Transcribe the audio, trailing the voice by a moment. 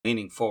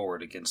Leaning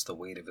forward against the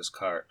weight of his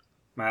cart,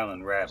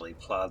 Mylan Radley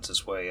plods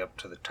his way up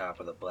to the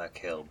top of the black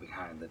hill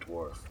behind the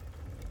dwarf.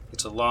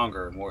 It's a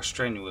longer, more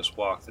strenuous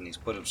walk than he's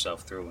put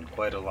himself through in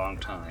quite a long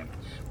time,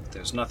 but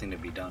there's nothing to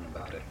be done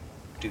about it.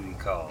 Duty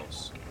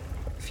calls.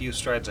 A few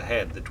strides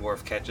ahead, the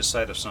dwarf catches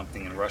sight of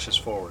something and rushes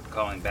forward,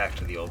 calling back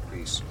to the old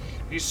priest.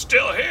 "He's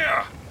still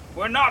here!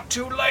 We're not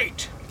too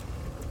late!"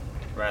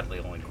 Radley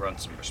only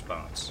grunts in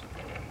response.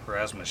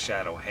 Pharasma's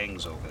shadow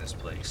hangs over this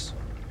place.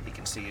 He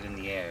can see it in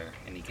the air,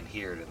 and he can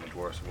hear it in the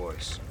dwarf's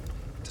voice.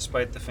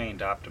 Despite the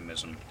feigned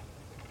optimism,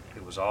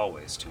 it was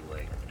always too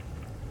late.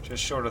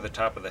 Just short of the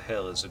top of the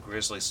hill is a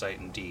grisly sight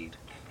indeed.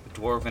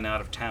 The dwarven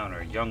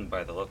out-of-towner, young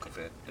by the look of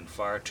it, and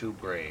far too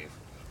brave,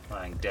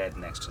 lying dead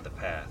next to the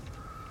path.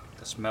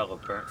 The smell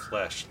of burnt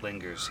flesh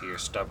lingers here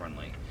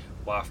stubbornly,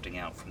 wafting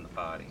out from the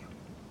body.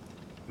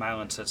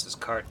 Mylan sets his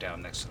cart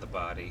down next to the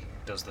body,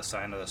 does the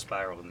sign of the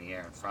spiral in the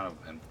air in front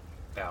of him,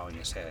 bowing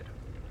his head.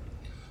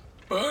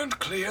 "Burned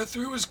clear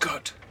through his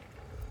gut.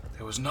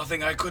 There was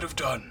nothing I could have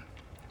done.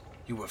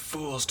 You were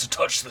fools to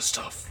touch the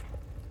stuff.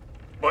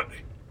 But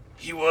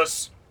he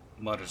was,"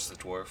 mutters the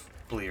dwarf,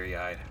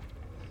 bleary-eyed.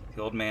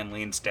 The old man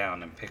leans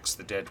down and picks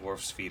the dead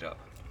dwarf's feet up.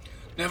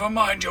 "Never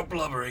mind your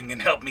blubbering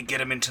and help me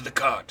get him into the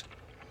cart.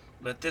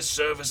 Let this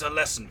serve as a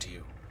lesson to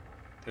you.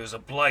 There's a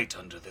blight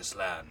under this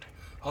land,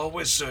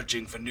 always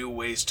searching for new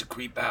ways to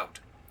creep out.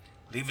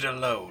 Leave it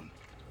alone.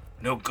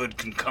 No good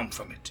can come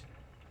from it."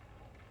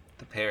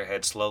 The pair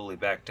head slowly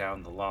back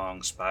down the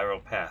long, spiral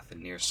path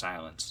in near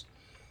silence.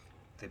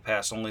 They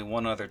pass only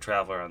one other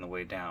traveler on the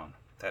way down,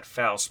 that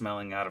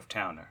foul-smelling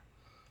out-of-towner.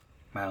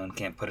 Mylan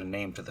can't put a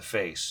name to the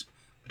face,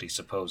 but he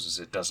supposes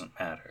it doesn't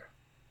matter.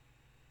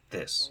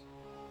 This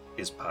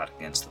is Pot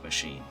Against the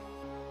Machine.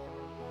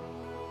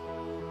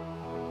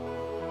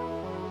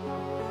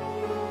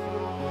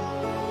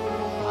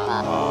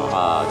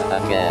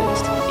 Pot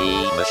Against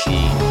the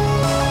Machine.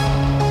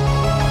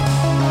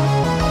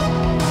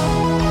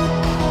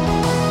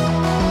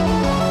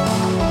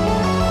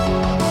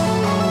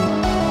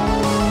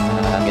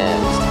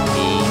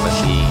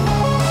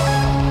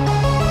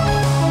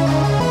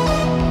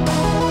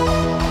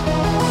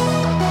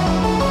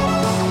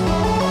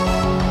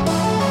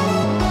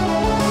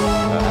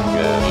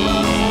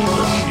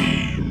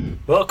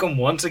 Welcome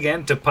once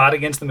again to Pot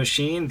Against the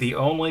Machine, the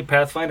only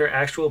Pathfinder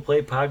actual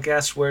play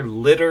podcast where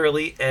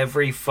literally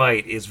every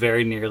fight is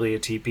very nearly a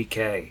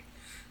TPK.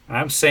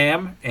 I'm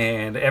Sam,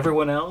 and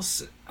everyone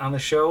else on the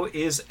show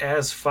is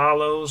as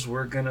follows.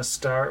 We're going to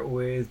start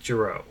with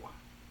Jero.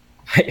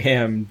 I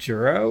am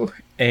Jero,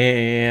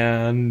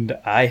 and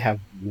I have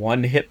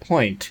 1 hit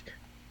point.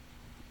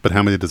 But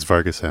how many does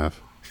Vargas have?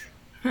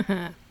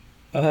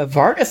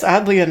 Vargas,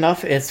 oddly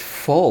enough, is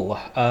full.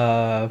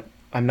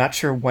 I'm not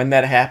sure when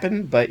that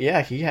happened, but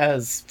yeah, he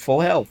has full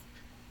health.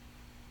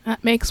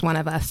 That makes one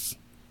of us.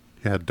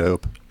 Yeah,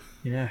 dope.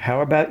 Yeah, how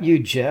about you,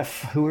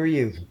 Jeff? Who are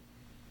you?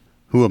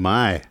 Who am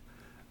I?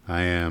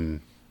 I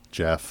am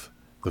Jeff,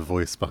 the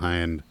voice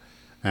behind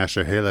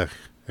Asher Halech,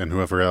 and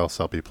whoever else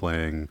I'll be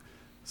playing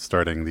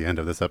starting the end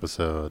of this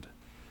episode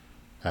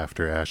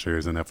after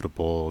Asher's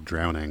inevitable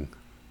drowning.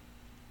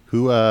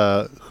 Who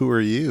are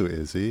you,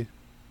 Izzy?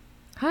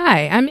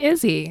 Hi, I'm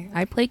Izzy.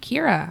 I play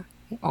Kira,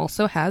 who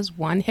also has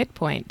 1 hit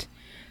point,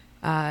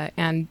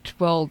 and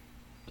will,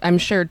 I'm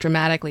sure,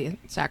 dramatically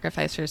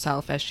sacrifice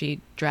herself as she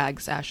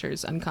drags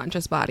Asher's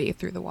unconscious body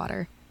through the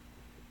water.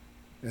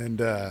 And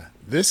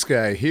this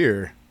guy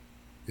here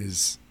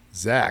is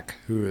Zach,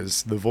 who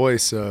is the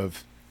voice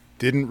of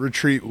Didn't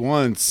Retreat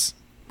Once,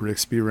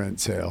 Brixby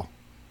Renttail,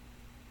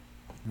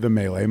 the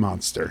melee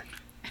monster.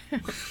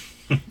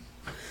 The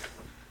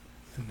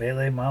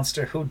melee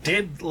monster who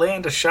did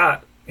land a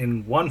shot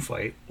in one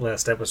fight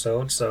last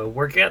episode, so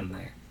we're getting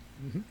there.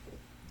 Mm-hmm.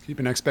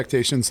 Keeping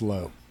expectations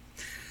low.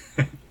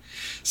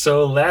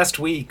 So last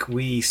week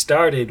we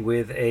started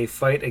with a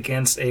fight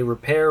against a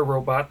repair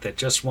robot that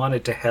just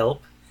wanted to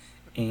help,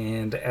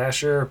 and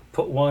Asher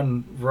put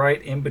one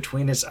right in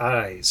between his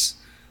eyes,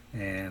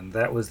 and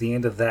that was the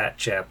end of that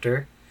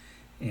chapter.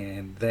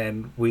 And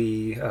then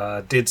we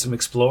did some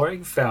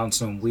exploring, found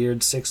some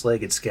weird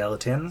 6-legged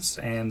skeletons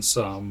and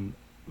some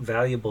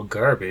valuable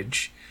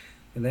garbage.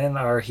 And then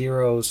our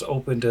heroes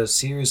opened a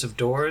series of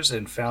doors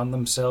and found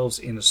themselves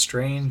in a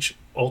strange,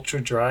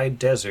 ultra-dry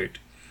desert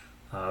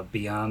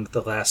beyond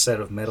the last set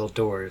of metal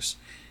doors.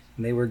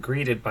 And they were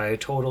greeted by a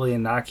totally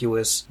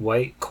innocuous,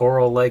 white,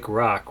 coral-like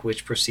rock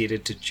which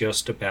proceeded to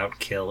just about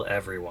kill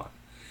everyone.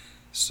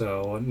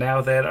 So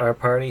now that our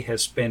party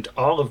has spent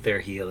all of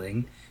their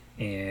healing,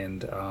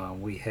 and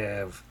we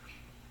have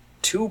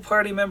 2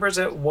 party members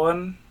at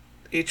 1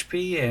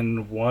 HP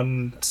and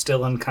 1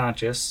 still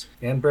unconscious,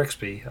 and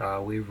Brixby,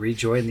 we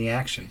rejoin the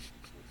action.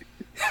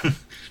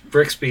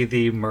 Brixby,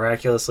 the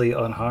miraculously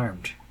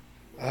unharmed.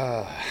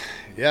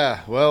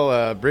 Yeah,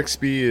 well,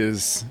 Brixby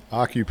is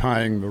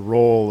occupying the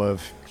role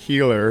of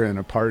healer in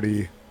a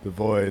party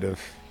devoid of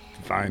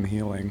divine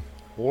healing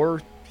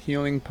or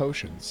healing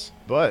potions.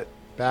 But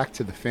back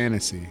to the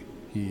fantasy.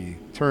 He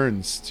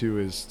turns to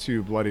his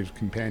 2 bloodied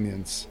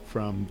companions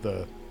from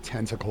the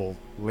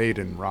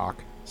tentacle-laden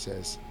rock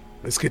says,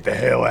 "Let's get the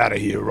hell out of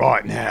here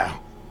right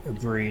now."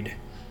 Agreed.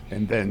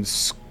 And then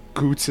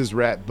scoots his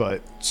rat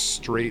butt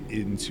straight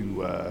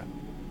into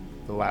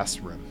the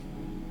last room.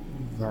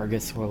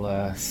 Vargas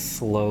will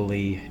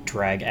slowly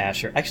drag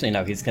Asher. Actually,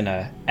 no, he's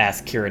gonna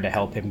ask Kira to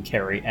help him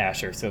carry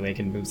Asher so they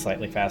can move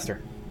slightly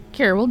faster.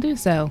 Kira will do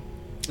so.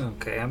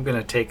 Okay, I'm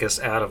going to take us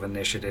out of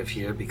initiative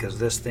here because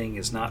this thing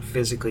is not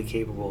physically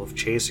capable of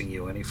chasing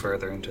you any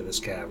further into this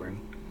cavern.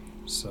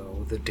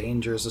 So the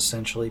danger is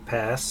essentially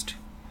past.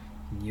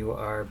 You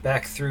are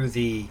back through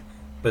the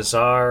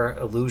bizarre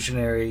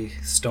illusionary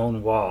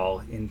stone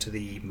wall into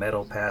the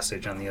metal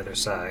passage on the other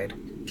side,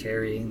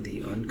 carrying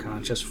the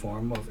unconscious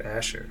form of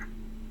Asher.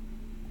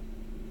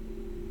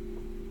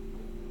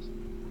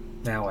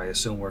 Now I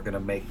assume we're going to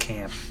make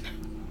camp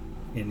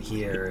in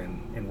here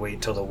and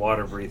wait till the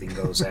water breathing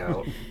goes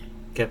out.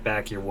 Get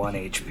back your 1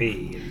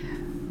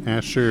 HP.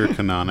 Asher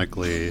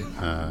canonically,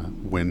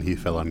 when he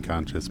fell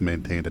unconscious,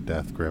 maintained a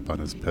death grip on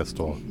his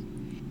pistol.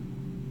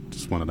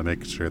 Just wanted to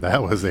make sure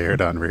that was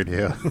aired on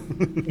radio.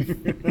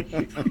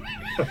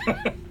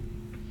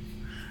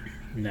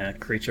 Nah,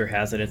 creature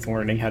has it. It's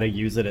learning how to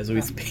use it as we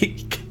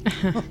speak.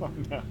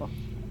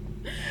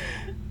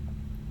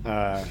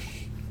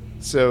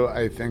 So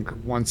I think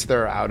once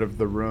they're out of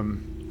the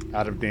room,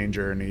 out of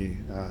danger, and he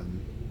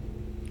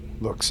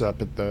looks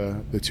up at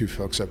the two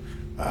folks up.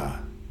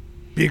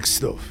 Big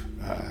stuff.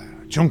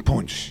 Junk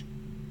Punch.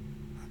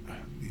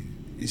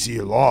 Is he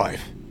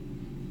alive?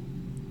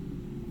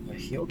 A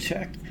heal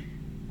check?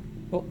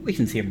 Well, we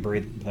can see him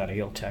breathe without a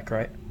heal check,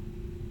 right?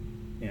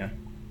 Yeah.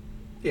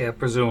 Yeah,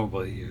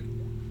 presumably.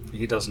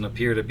 He doesn't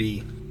appear to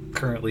be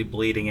currently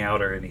bleeding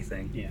out or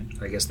anything. Yeah.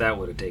 I guess that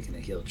would have taken a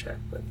heal check,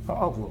 but...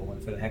 I'll roll one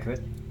for the heck of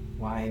it.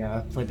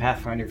 Why play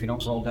Pathfinder if you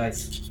don't roll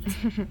dice?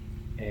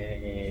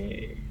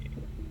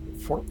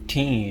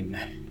 14.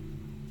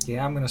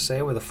 Yeah, I'm going to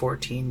say with a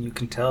 14, you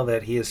can tell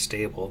that he is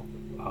stable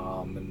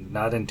and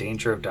not in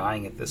danger of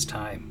dying at this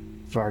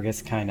time.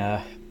 Vargas kind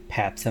of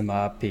pats him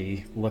up.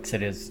 He looks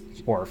at his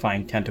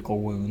horrifying tentacle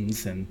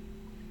wounds, and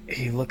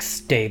he looks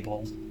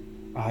stable.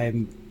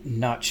 I'm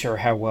not sure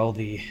how well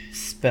the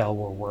spell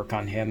will work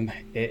on him.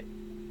 It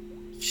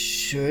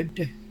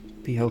should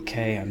be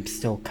okay. I'm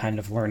still kind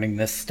of learning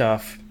this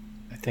stuff.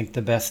 I think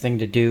the best thing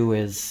to do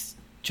is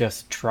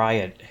just try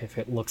it. If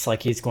it looks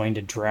like he's going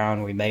to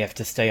drown, we may have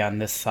to stay on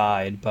this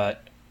side,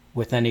 but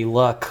with any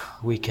luck,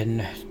 we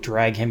can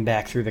drag him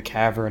back through the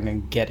cavern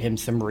and get him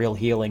some real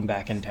healing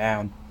back in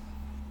town.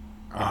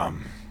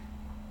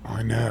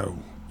 I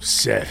know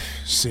Seth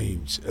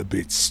seems a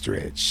bit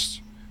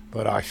stretched,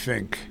 but I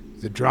think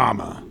the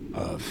drama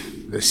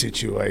of the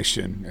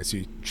situation as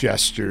he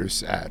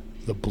gestures at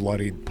the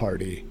bloodied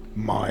party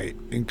might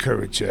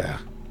encourage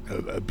a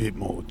bit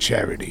more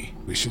charity.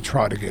 We should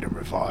try to get him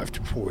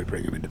revived before we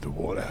bring him into the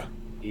water.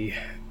 Be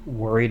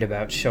worried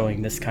about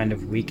showing this kind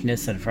of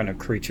weakness in front of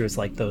creatures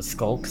like those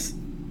skulks?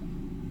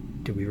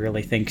 Do we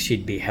really think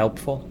she'd be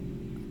helpful?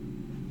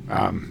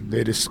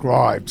 They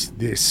described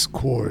this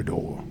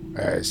corridor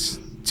as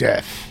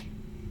death.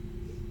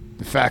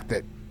 The fact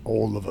that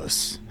all of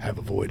us have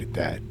avoided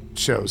that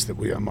shows that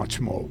we are much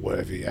more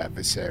worthy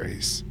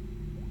adversaries.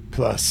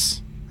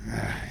 Plus,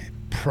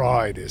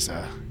 pride is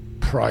a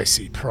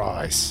pricey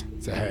prize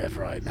to have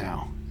right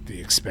now at the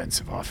expense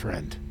of our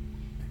friend.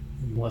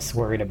 I'm less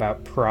worried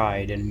about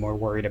pride and more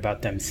worried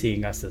about them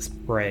seeing us as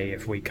prey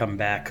if we come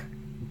back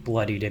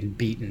bloodied and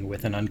beaten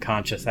with an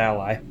unconscious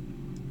ally.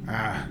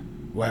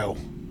 Well,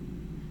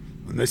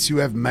 unless you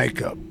have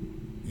makeup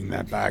in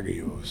that bag of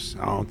yours,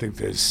 I don't think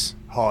there's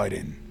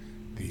hiding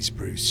these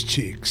bruised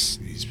cheeks,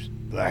 these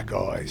black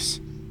eyes,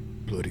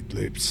 bloodied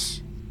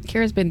lips.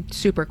 Kira's been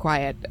super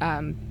quiet,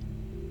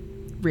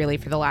 really,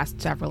 for the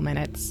last several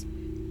minutes.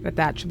 But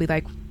that should be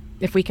like,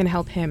 if we can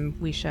help him,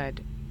 we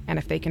should. And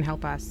if they can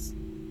help us,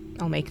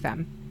 I'll make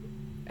them.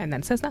 And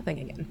then says nothing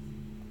again.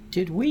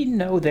 Did we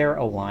know their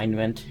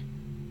alignment?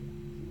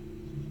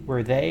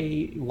 Were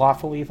they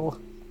lawful evil?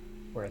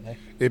 Were they?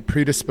 It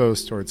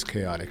predisposed towards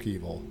chaotic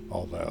evil,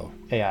 although...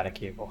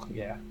 Chaotic evil,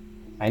 yeah.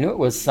 I knew it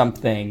was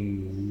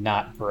something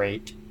not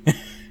great.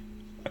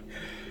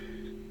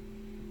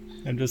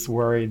 I'm just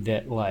worried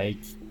that, like,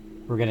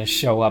 we're going to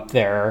show up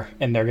there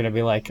and they're going to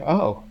be like,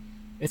 oh,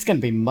 it's going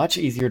to be much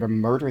easier to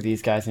murder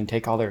these guys and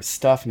take all their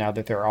stuff now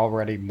that they're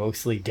already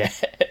mostly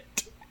dead.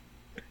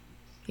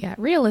 Yeah,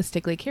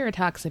 realistically, Kira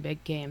talks a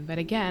big game, but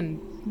again,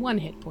 1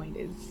 hit point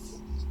is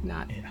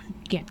not...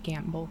 Can't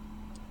gamble.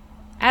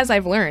 As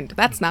I've learned,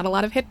 that's not a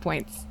lot of hit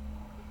points.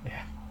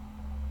 Yeah.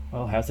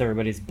 Well, how's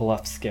everybody's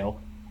bluff skill?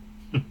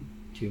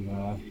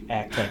 To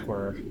act like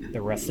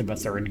the rest of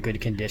us are in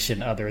good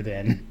condition other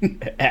than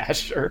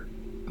Asher.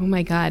 Oh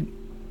my god.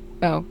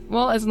 Oh,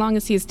 well, as long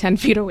as he's 10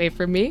 feet away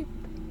from me,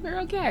 we're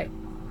okay.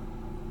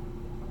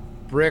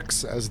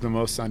 Brix, as the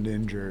most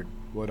uninjured,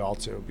 would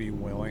also be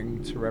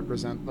willing to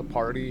represent the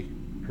party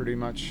pretty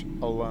much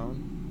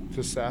alone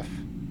to Seth,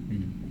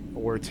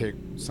 or take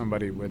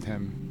somebody with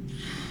him.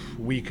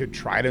 We could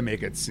try to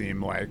make it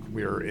seem like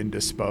we're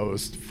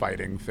indisposed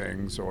fighting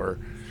things, or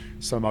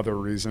some other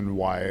reason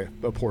why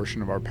a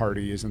portion of our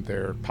party isn't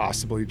there,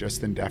 possibly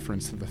just in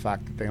deference to the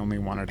fact that they only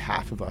wanted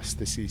half of us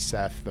to see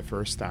Seth the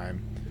first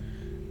time.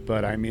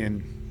 But I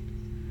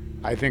mean,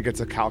 I think it's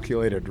a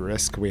calculated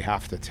risk we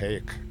have to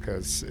take,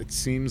 because it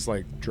seems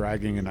like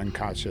dragging an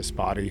unconscious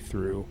body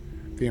through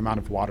the amount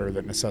of water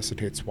that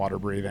necessitates water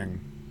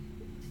breathing,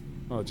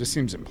 well, it just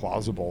seems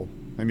implausible.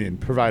 I mean,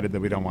 provided that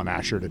we don't want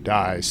Asher to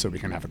die so we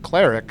can have a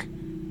cleric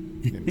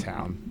in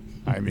town.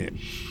 I mean,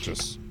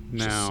 just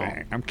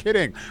saying. I'm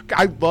kidding.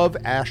 I love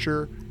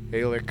Asher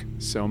Halek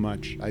so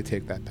much. I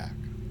take that back.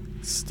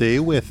 Stay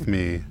with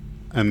me,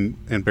 and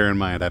bear in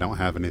mind I don't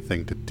have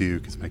anything to do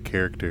because my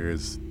character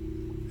is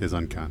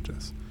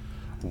unconscious.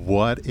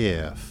 What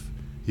if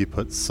you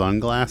put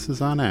sunglasses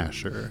on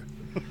Asher,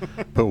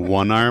 put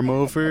one arm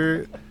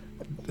over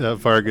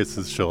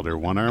Vargas's shoulder,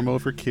 one arm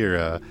over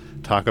Kira,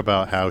 talk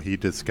about how he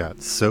just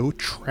got so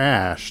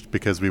trashed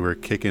because we were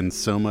kicking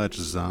so much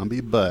zombie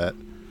butt,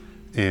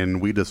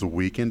 and we just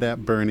weakened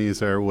at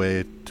Bernie's our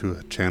way to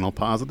a channel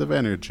positive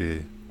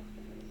energy.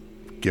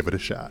 Give it a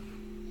shot.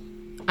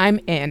 I'm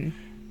in.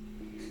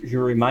 You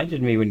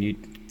reminded me when you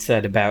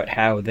said about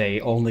how they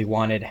only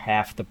wanted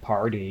half the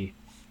party.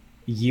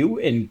 You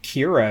and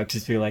Kira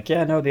just be like,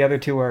 yeah, no, the other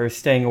two are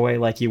staying away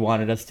like you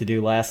wanted us to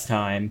do last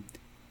time.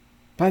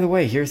 By the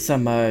way, here's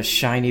some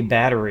shiny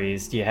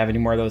batteries. Do you have any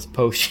more of those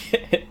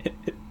potions?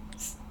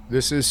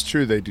 This is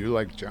true. They do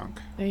like junk.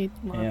 They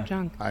love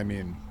junk. I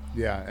mean,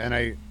 yeah, and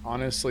I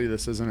honestly,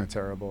 this isn't a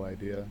terrible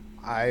idea.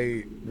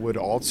 I would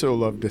also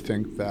love to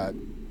think that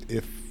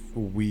if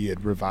we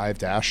had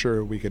revived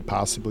Asher, we could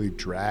possibly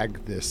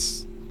drag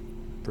this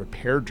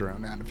repair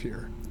drone out of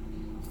here.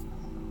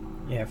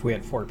 Yeah, if we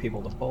had 4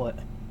 people to pull it.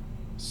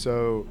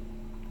 So,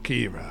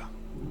 Kira,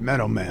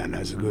 Metal Man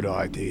has a good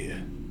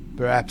idea.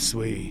 Perhaps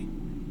we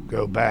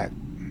go back,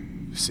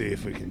 see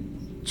if we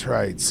can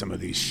trade some of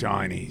these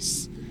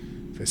shinies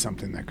for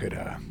something that could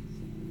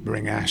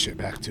bring Asher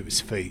back to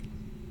his feet.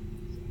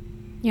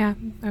 Yeah,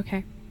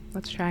 okay.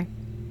 Let's try.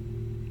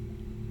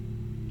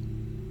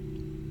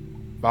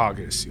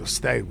 Vargas, you'll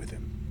stay with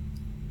him.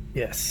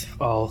 Yes,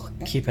 I'll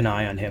keep an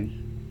eye on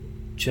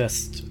him.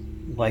 Just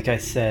like I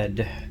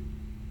said,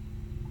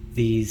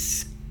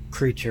 these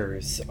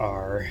creatures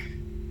are...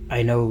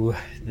 I know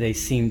they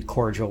seemed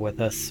cordial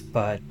with us,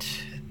 but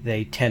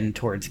they tend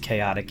towards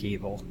chaotic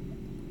evil.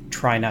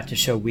 Try not to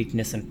show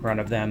weakness in front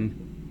of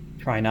them.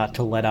 Try not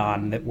to let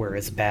on that we're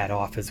as bad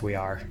off as we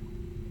are.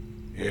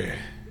 Yeah,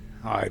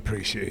 I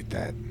appreciate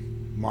that.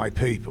 My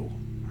people,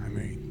 I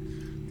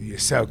mean, the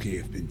Ysoki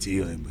have been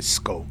dealing with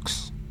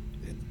skulks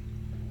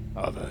and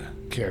other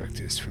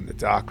characters from the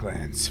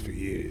Darklands for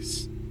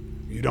years.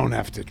 You don't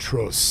have to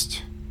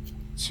trust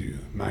to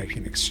make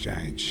an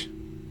exchange,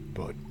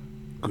 but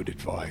good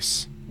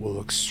advice will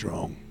look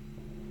strong.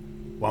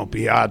 Won't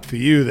be hard for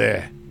you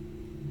there,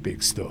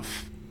 big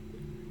stuff.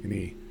 And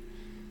he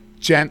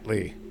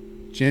gently,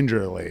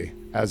 gingerly,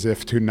 as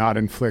if to not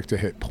inflict a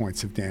hit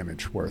points of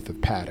damage worth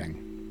of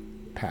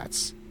patting,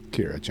 pats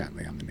Kira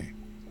gently on the knee.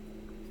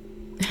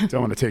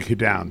 Don't want to take you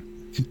down.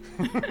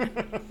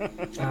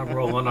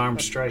 Roll an arm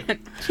strike.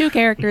 2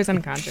 characters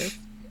unconscious.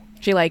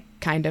 She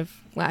kind of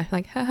laughed,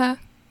 haha,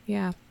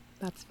 yeah,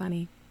 that's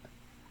funny.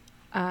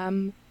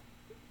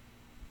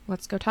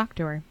 Let's go talk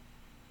to her.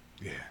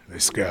 Yeah,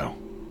 let's go.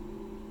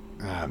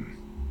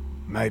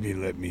 Maybe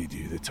let me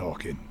do the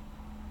talking.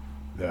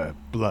 The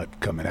blood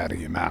coming out of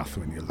your mouth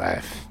when you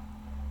laugh.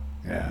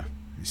 Yeah,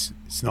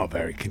 it's not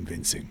very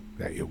convincing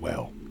that you're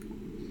well.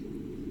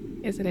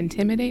 Is it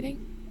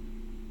intimidating?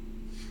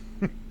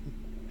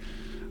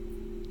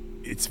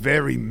 It's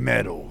very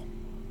metal,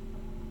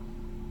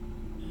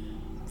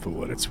 for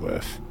what it's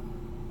worth.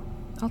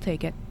 I'll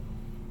take it.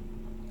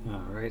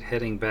 Alright,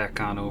 heading back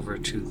on over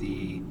to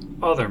the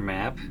other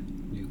map.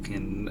 You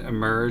can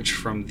emerge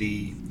from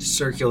the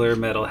circular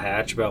metal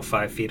hatch about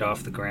 5 feet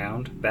off the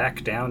ground,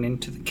 back down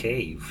into the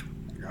cave.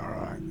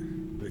 Alright,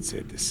 let's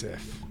head to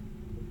Seth.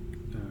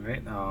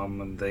 Alright,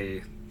 and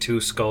the 2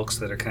 skulks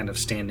that are kind of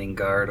standing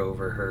guard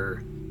over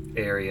her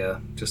area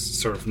just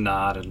sort of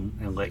nod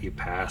and let you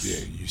pass.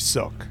 Yeah, you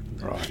suck.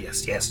 Right.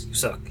 Yes,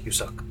 you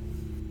suck.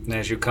 And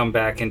as you come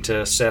back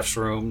into Seth's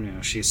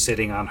room, she's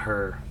sitting on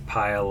her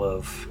pile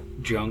of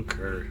junk,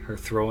 or her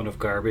throne of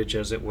garbage,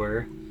 as it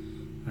were.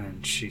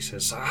 And she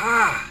says,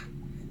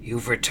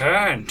 you've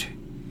returned.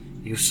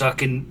 You suck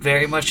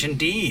very much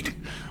indeed.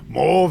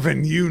 More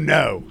than you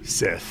know,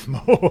 Seth.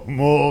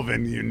 More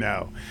than you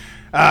know.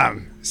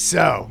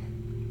 So,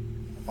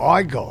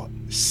 I got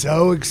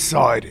so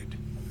excited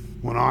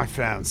when I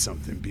found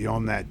something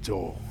beyond that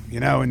door,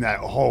 in that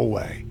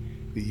hallway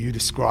that you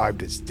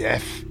described as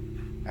death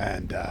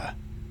and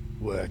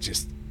were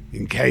just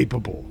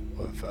incapable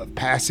of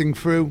passing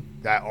through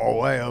that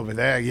hallway over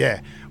there.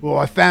 Yeah, well,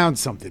 I found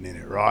something in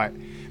it, right?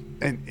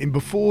 And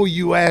before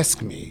you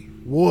ask me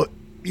what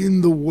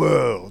in the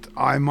world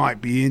I might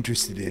be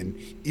interested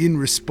in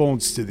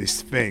response to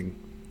this thing,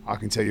 I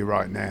can tell you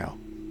right now,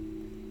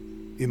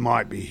 it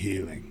might be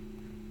healing.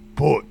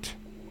 But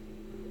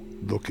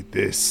look at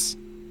this.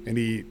 And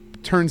he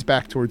turns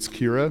back towards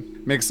Kira,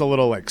 makes a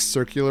little like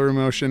circular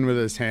motion with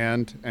his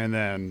hand, and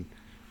then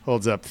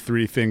holds up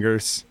 3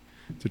 fingers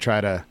to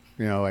try to,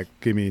 like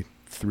give me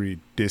 3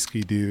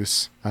 disky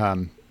doos.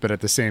 But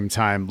at the same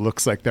time,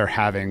 looks like they're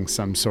having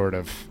some sort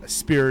of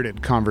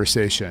spirited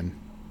conversation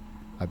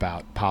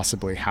about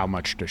possibly how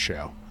much to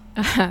show.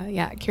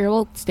 Yeah, Kira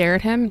will stare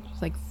at him.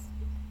 It's like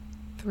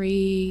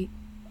 3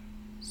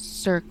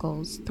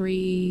 circles,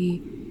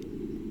 3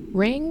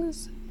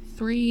 rings,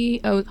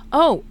 3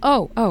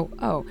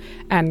 oh,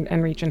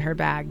 and reach in her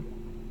bag.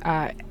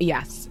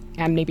 Yes,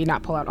 and maybe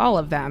not pull out all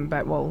of them,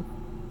 but we'll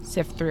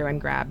sift through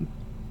and grab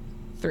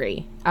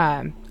 3.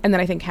 And then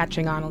I think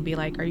catching on will be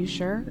like, "Are you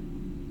sure?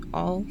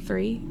 All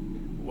 3?"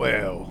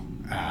 Well,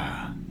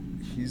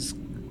 he's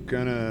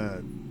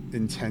gonna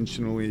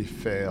intentionally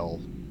fail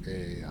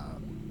a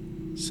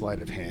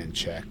sleight of hand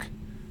check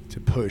to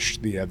push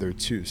the other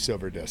 2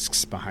 silver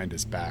discs behind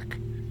his back.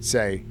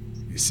 Say,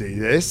 "You see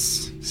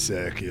this?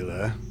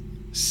 Circular.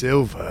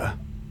 Silver.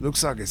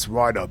 Looks like it's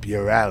right up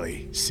your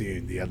alley,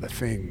 seeing the other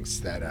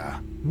things that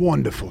are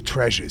wonderful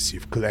treasures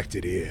you've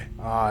collected here.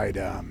 I'd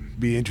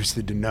be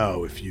interested to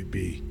know if you'd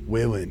be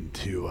willing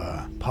to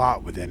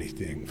part with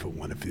anything for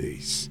one of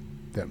these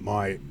that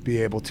might be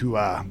able to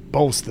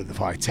bolster the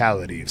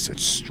vitality of such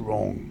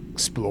strong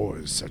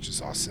explorers such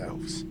as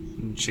ourselves."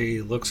 And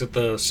she looks at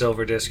the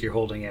silver disc you're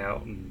holding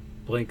out and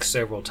blinks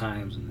several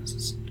times and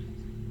says,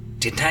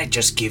 "Didn't I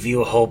just give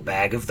you a whole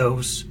bag of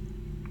those?"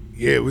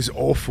 Yeah, it was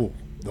awful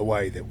the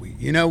way that we...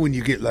 when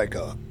you get like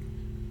a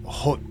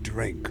hot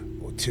drink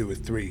or 2 or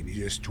 3 and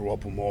you just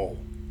drop them all.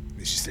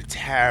 It's just a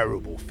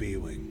terrible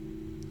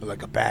feeling. Or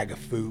like a bag of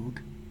food.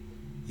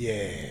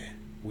 Yeah,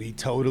 we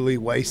totally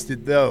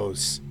wasted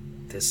those.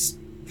 This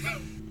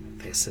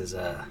is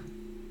a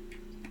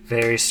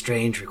very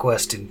strange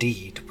request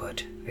indeed,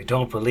 but I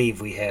don't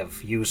believe we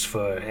have use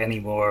for any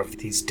more of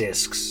these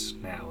discs.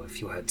 Now,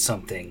 if you had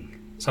something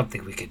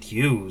we could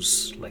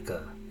use, like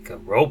a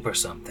rope or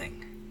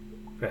something,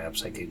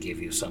 perhaps I could give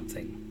you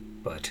something,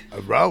 but...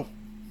 A rope,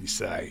 you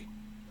say?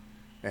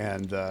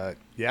 And,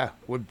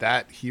 with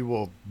that, he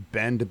will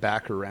bend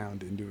back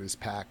around into his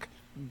pack,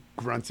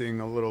 grunting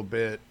a little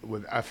bit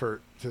with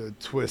effort to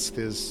twist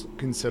his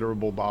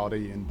considerable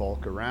body and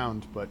bulk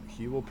around, but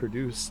he will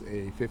produce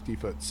a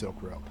 50-foot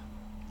silk rope.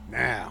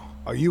 Now,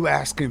 are you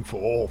asking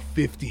for all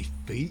 50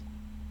 feet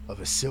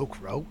of a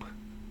silk rope?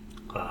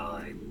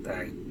 Well,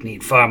 I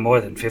need far more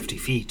than 50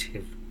 feet.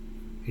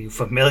 Are you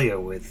familiar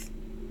with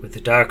the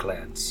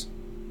Darklands?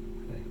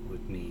 I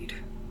would need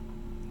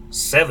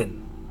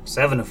 7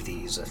 of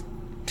these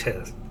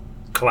to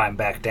climb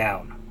back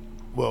down.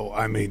 Well,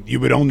 you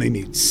would only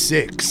need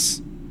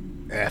 6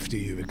 after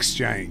you've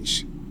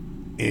exchanged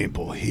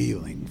ample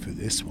healing for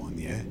this one,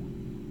 yeah?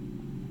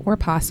 Or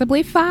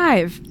possibly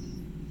 5.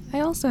 I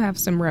also have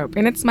some rope,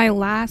 and it's my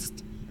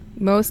last,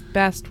 most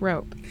best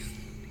rope.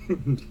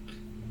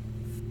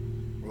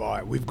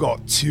 Right, we've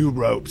got 2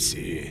 ropes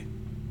here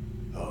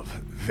of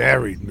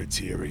varied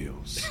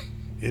materials,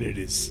 and it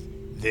is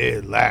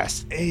their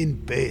last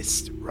and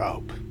best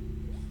rope.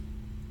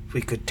 If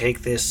we could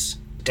take this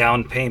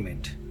down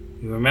payment.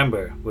 You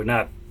remember, we're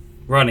not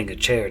running a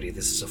charity.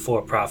 This is a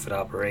for-profit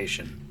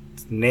operation.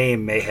 The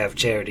name may have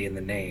charity in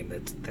the name.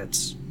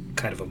 That's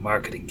kind of a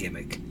marketing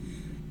gimmick.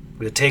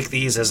 We'll take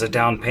these as a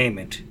down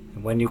payment,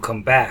 and when you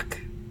come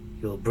back,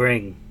 you'll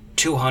bring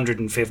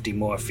 250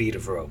 more feet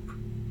of rope.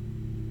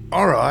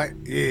 All right,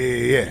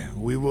 yeah.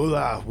 We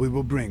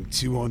will bring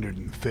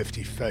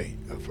 250 feet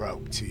of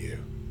rope to you.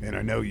 And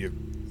I know you're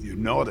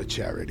not a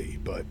charity,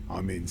 but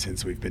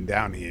since we've been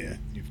down here,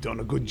 you've done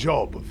a good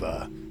job of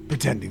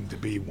pretending to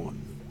be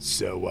one.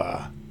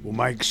 So we'll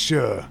make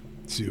sure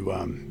to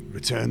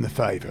return the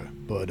favor.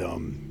 But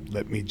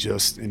let me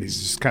just... And he's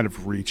just kind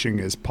of reaching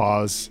his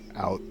paws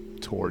out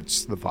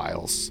towards the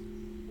vials,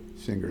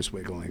 fingers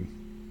wiggling.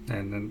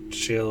 And then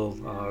she'll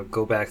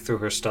go back through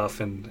her stuff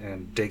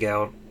and dig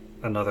out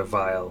another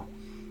vial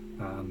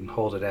and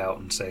hold it out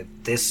and say,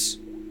 "This,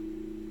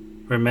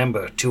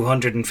 remember,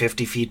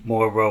 250 feet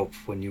more rope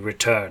when you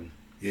return."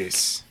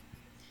 Yes.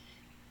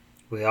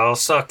 We all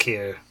suck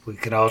here. We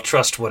can all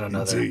trust one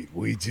another. Indeed,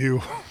 we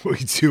do. We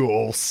do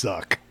all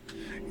suck.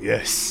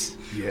 Yes.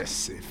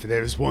 If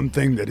there's one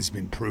thing that has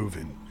been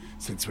proven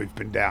since we've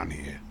been down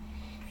here,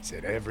 it's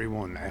that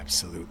everyone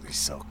absolutely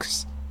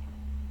sucks.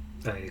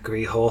 I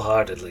agree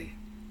wholeheartedly.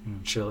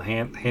 And she'll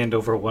hand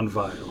over one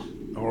vial.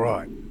 All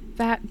right.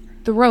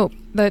 The rope,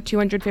 the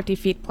 250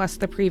 feet plus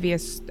the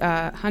previous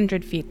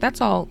 100 feet,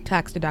 that's all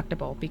tax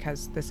deductible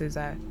because this is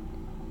a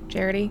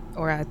charity,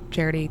 or a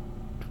charity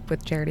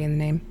with charity in the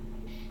name.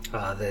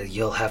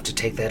 You'll have to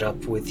take that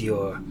up with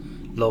your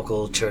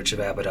local Church of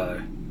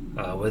Abadar,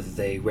 whether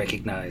they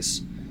recognize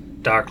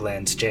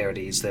Darklands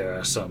charities. There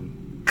are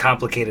some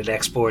complicated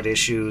export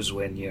issues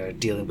when you're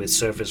dealing with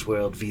Surface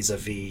World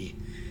vis-a-vis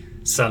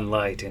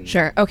sunlight and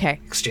Sure,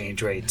 okay.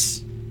 exchange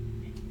rates.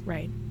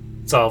 Right.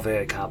 It's all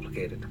very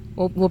complicated.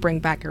 We'll bring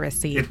back a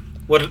receipt.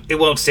 It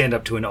won't stand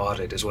up to an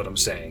audit, is what I'm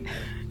saying.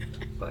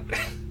 But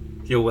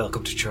you're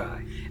welcome to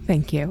try.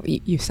 Thank you.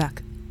 You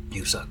suck.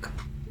 You suck.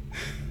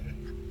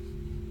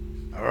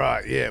 All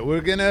right, yeah,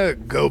 we're gonna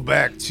go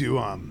back to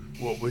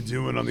what we're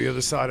doing on the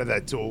other side of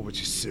that door,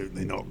 which is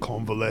certainly not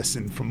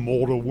convalescing from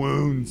mortal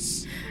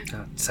wounds.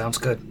 Sounds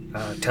good.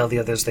 Tell the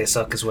others they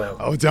suck as well.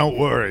 Oh, don't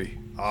worry.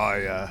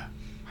 I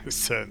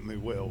certainly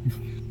will.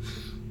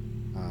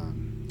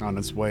 On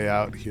his way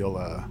out,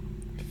 he'll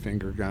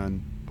finger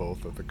gun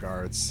both of the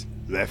guards.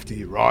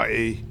 Lefty,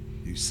 righty,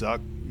 you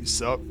suck, you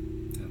suck.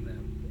 And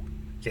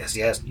then,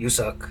 yes, you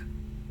suck.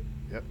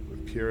 Yep,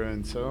 with Kira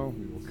in tow,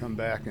 we will come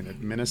back and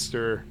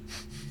administer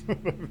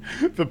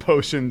the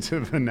potion to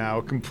the now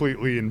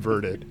completely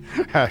inverted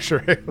Asher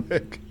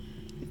Halick.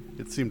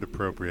 It seemed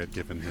appropriate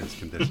given his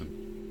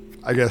condition.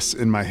 I guess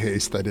in my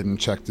haste, I didn't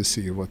check to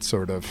see what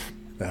sort of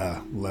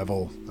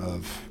level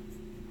of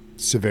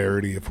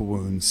severity of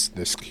wounds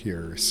this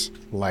cures.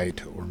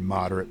 Light or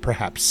moderate,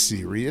 perhaps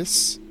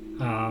serious?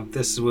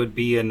 This would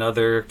be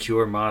another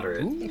cure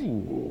moderate.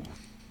 Ooh,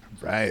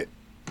 right.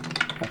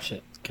 Oh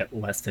shit, get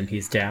less than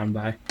he's down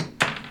by.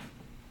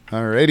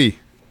 Alrighty.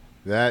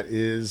 That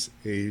is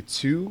a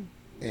 2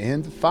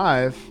 and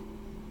 5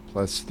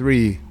 plus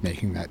 3,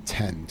 making that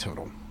 10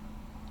 total.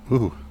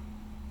 Ooh,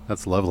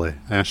 that's lovely.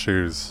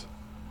 Asher's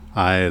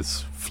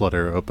eyes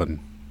flutter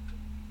open.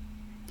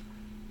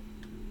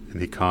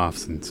 And he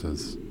coughs and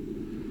says,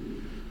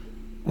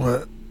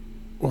 What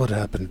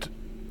happened?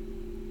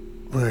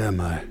 Where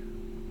am I?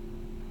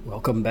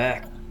 Welcome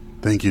back.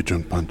 Thank you,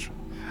 Junk Punch.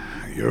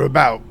 You're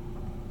about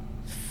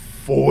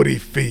 40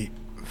 feet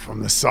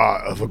from the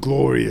site of a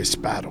glorious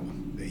battle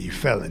that you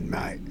fell in,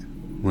 mate.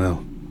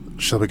 Well,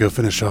 shall we go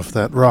finish off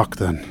that rock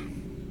then?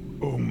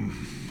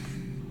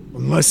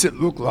 Unless it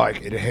looked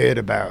like it had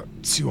about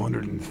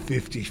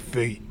 250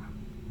 feet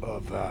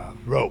of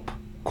rope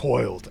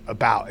coiled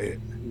about it,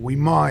 we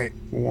might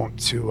want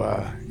to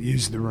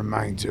use the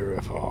remainder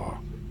of our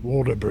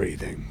water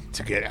breathing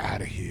to get out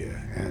of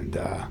here and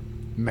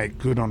make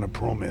good on a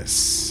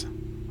promise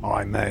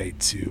I made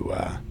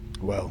to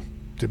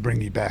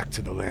bring you back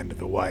to the land of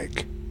the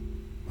wake.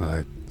 Well,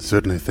 I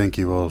certainly thank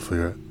you all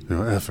for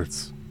your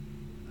efforts.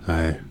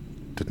 I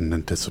didn't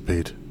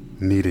anticipate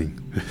needing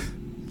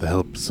the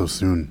help so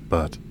soon,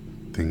 but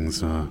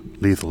things are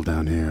lethal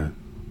down here,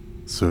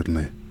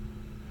 certainly.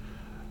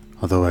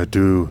 Although I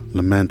do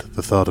lament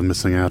the thought of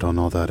missing out on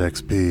all that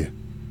XP,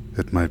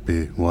 it might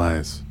be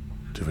wise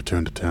to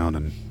return to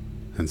town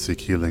and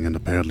seek healing and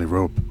apparently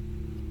rope.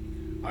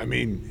 I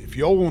mean, if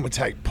y'all want to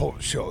take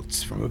pot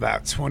shots from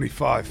about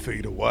 25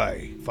 feet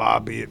away, far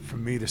be it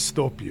from me to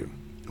stop you.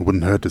 It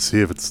wouldn't hurt to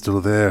see if it's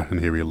still there. And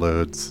he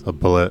reloads a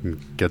bullet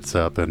and gets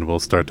up and we'll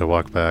start to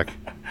walk back.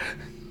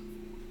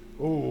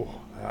 There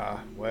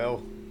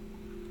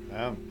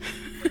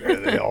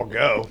they all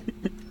go.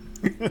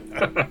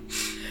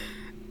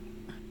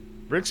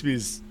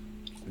 Brixby's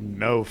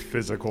no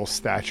physical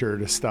stature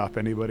to stop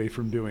anybody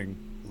from doing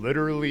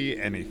literally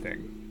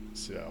anything,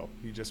 so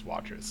he just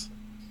watches.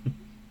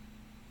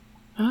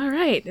 All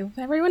right. If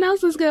everyone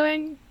else is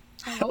going,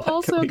 I'll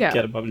also we go.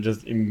 get him up and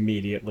just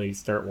immediately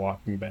start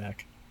walking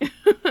back.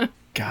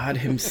 God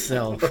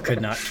himself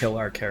could not kill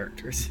our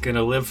characters.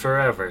 Gonna live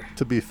forever.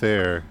 To be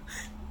fair,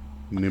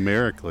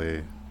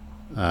 numerically,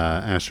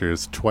 Asher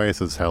is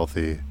twice as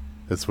healthy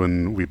as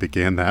when we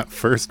began that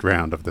first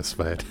round of this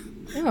fight.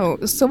 Oh,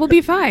 so we'll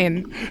be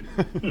fine.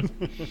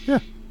 Yeah.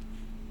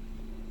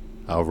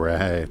 All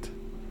right.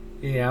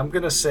 Yeah, I'm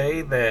gonna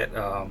say that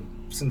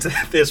since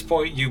at this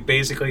point you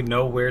basically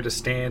know where to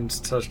stand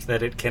such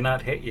that it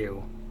cannot hit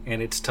you, and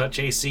its touch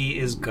AC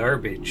is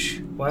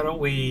garbage, why don't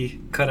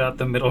we cut out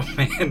the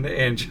middleman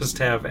and just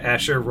have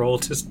Asher roll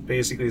to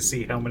basically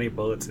see how many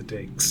bullets it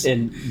takes?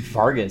 And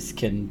Vargas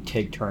can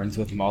take turns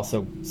with him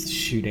also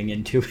shooting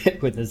into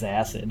it with his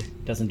acid.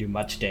 Doesn't do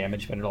much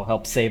damage, but it'll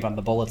help save on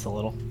the bullets a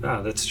little.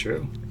 Ah, that's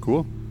true.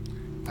 Cool.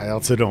 I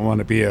also don't want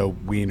to be a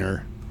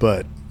wiener,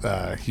 but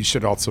he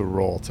should also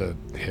roll to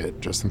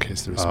hit just in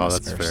case there's Oh,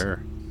 misfires. that's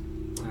fair.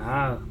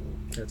 Ah,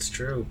 that's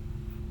true.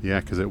 Yeah,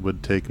 because it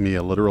would take me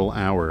a literal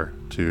hour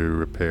to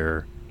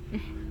repair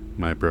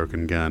my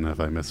broken gun if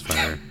I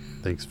misfire.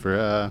 Thanks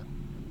for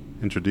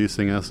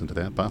introducing us into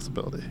that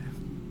possibility.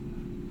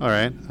 All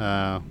right.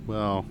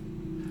 Well,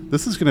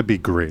 this is going to be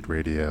great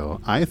radio.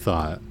 I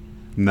thought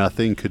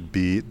nothing could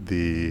beat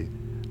the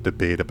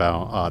debate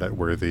about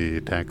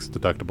audit-worthy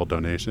tax-deductible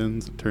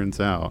donations. It turns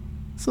out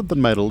something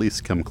might at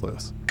least come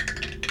close.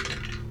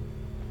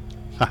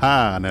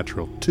 Haha,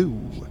 natural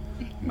 2.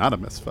 Not a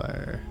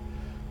misfire.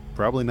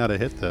 Probably not a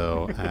hit,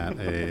 though, at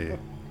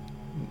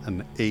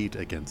an 8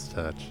 against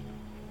touch.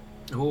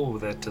 Oh,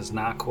 that does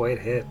not quite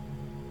hit.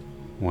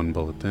 1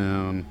 bullet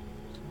down.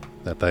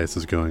 That dice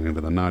is going into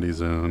the naughty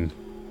zone.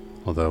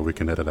 Although we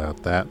can edit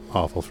out that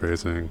awful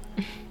phrasing.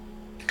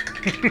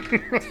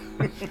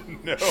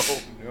 No.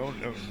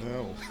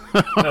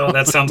 Oh,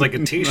 that sounds like a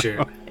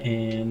t-shirt.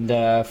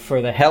 And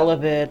for the hell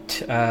of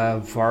it,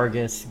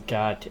 Vargas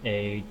got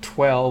a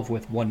 12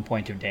 with 1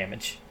 point of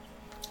damage.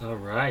 All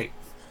right.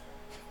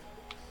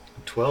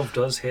 12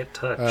 does hit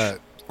touch.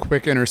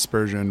 Quick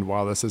interspersion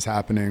while this is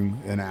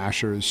happening and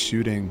Asher is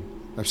shooting.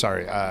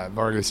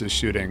 Vargas is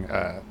shooting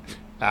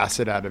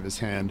acid out of his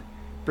hand.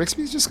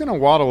 Brixby's just going to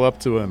waddle up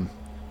to him,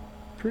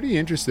 pretty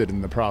interested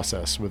in the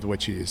process with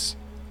which he's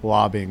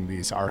lobbing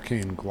these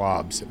arcane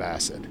globs of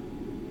acid.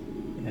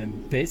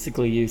 And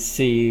basically you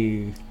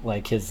see,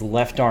 like, his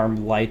left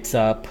arm lights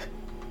up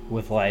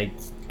with, like,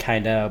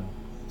 kind of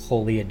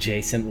holy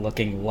adjacent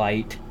looking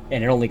light.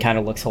 And it only kind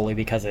of looks holy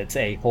because it's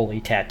a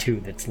holy tattoo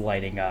that's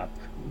lighting up.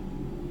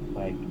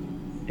 Like,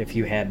 if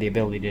you had the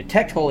ability to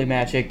detect holy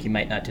magic, you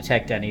might not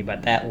detect any,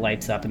 but that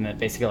lights up and then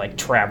basically, like,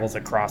 travels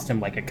across him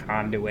like a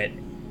conduit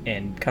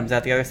and comes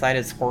out the other side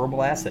as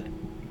horrible acid.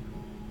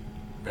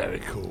 Very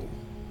cool.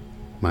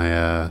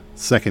 My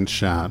second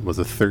shot was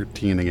a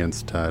 13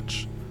 against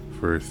touch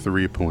for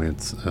 3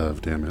 points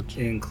of damage.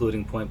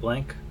 Including point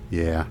blank.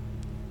 Yeah.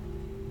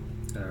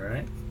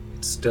 Alright.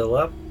 Still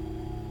up.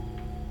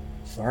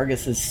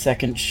 Vargas's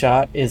second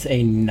shot is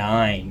a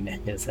 9.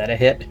 Is that a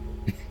hit?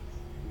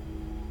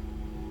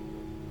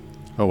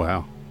 Oh,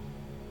 wow.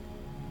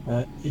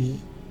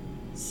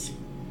 Is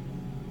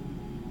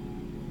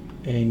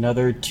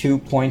another 2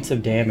 points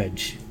of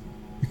damage.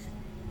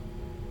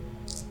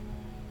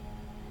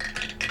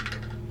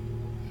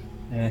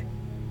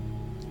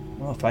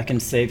 Well, if I can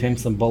save him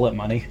some bullet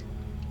money.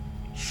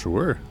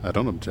 Sure, I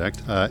don't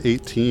object.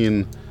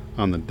 18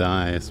 on the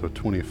die, so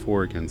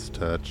 24 against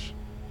touch.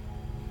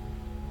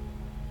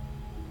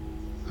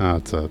 Oh,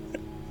 it's a...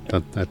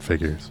 That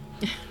figures.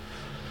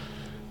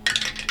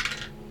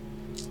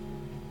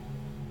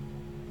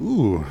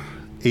 Ooh,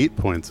 8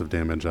 points of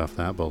damage off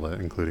that bullet,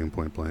 including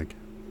point blank.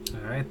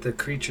 Alright, the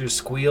creature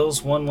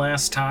squeals one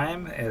last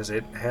time as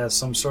it has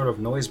some sort of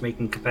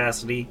noise-making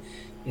capacity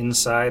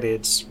inside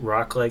its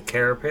rock-like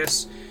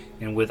carapace,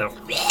 and with a...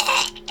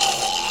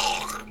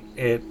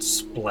 it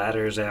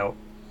splatters out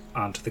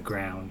onto the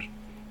ground.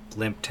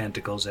 Limp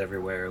tentacles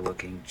everywhere,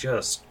 looking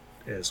just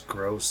as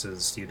gross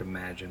as you'd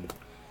imagine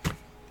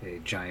a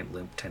giant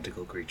limp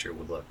tentacle creature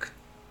would look.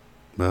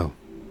 Well,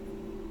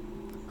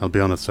 I'll be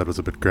honest, that was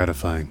a bit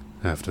gratifying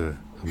after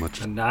how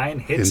much A 9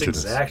 hits injured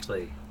us.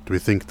 exactly. Do we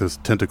think those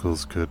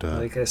tentacles could,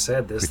 Like I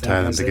said, this we thing tie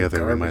them has a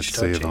together, we might garbage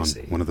save touch on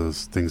AC. one of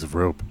those things of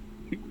rope?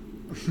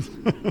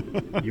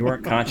 You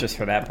weren't conscious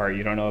for that part.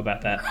 You don't know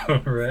about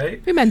that.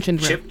 Right? We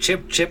mentioned rope.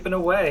 Chipping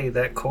away.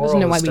 That coral Doesn't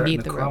know is why we starting need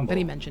to the rope, crumble. but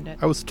he mentioned it.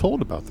 I was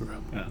told about the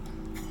rope.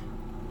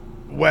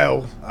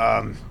 Well,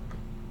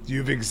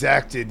 you've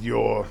exacted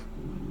your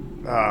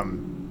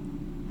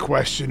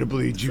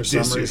questionably For some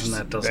judicious reason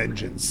that doesn't-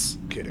 vengeance.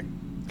 Kidding.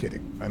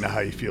 I know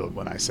how you feel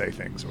when I say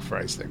things or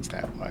phrase things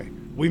that way.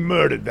 We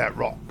murdered that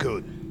rock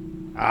good.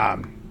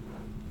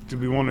 Do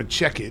we want to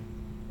check it?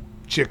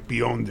 Check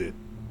beyond it?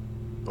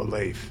 Or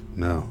leave?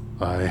 No,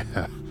 I,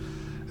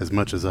 as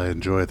much as I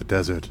enjoy the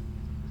desert,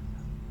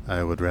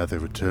 I would rather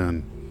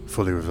return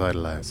fully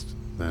revitalized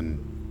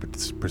than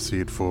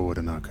proceed forward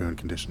in our current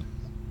condition.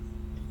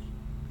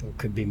 There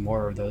could be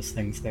more of those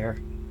things there.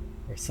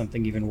 Or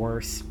something even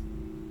worse.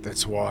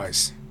 That's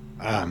wise.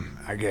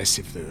 I guess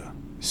if the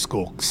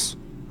skulks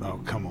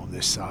don't come on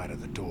this side of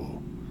the door,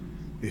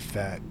 if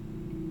that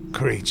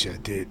creature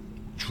did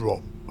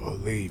drop or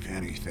leave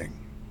anything,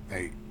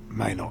 they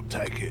may not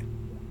take it.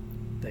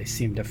 They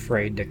seemed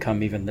afraid to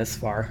come even this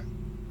far.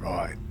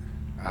 Right.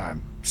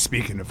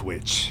 Speaking of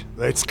which,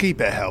 let's keep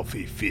a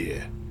healthy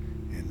fear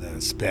in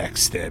those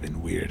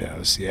backstabbing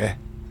weirdos, yeah?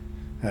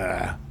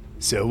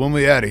 So when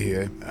we're out of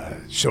here,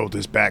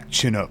 shoulders back,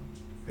 chin up,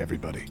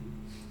 everybody.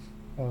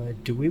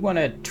 Do we want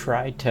to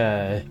try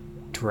to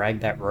drag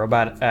that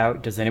robot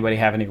out? Does anybody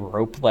have any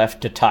rope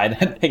left to tie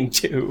that thing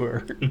to?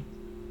 Or...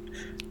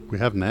 We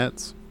have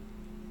nets.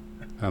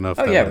 I don't know if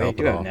Oh that yeah, would we help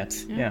do at have all.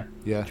 nets. Yeah.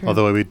 Yeah.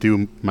 Although we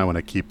might want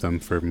to keep them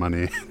for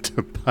money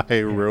to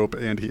buy rope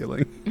and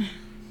healing.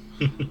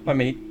 I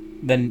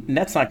mean, the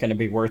net's not going to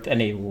be worth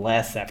any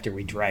less after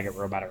we drag a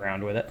robot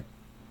around with it.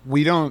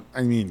 We don't,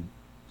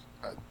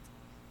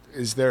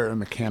 is there a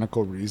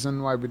mechanical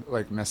reason why we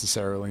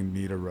necessarily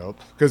need a rope?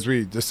 Because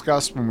we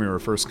discussed when we were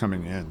first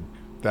coming in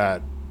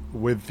that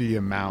with the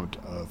amount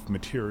of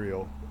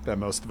material that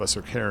most of us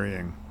are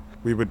carrying,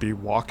 we would be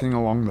walking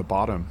along the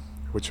bottom,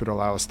 which would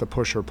allow us to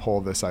push or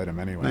pull this item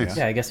anyway. Nice.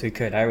 Yeah, I guess we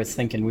could. I was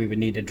thinking we would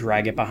need to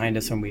drag it behind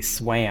us when we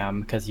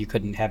swam because you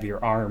couldn't have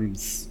your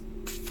arms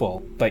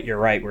full. But you're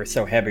right, we're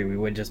so heavy we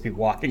would just be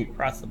walking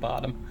across the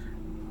bottom.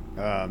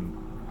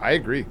 I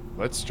agree.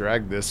 Let's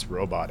drag this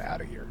robot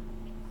out of here.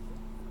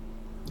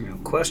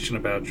 Question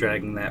about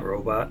dragging that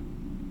robot.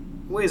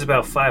 It weighs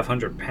about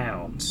 500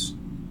 pounds.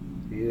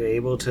 Are you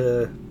able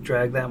to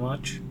drag that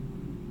much?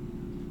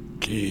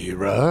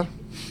 Kira?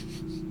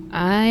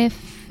 I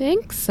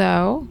think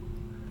so.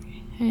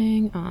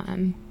 Hang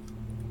on.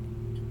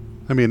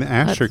 I mean,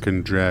 Asher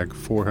can drag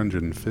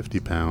 450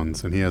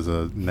 pounds, and he has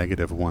a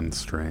 -1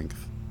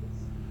 strength.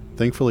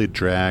 Thankfully,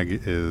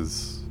 drag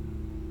is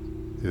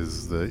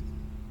the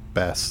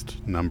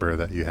best number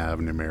that you have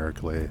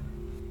numerically.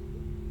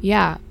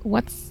 Yeah,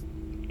 what's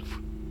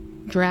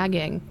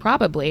dragging?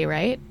 Probably,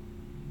 right?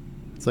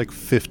 It's like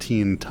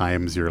 15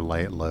 times your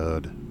light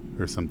load,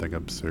 or something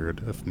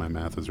absurd, if my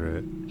math is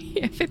right.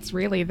 If it's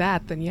really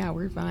that, then yeah,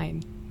 we're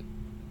fine.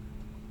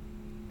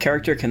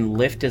 character can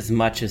lift as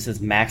much as his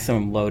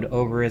maximum load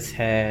over his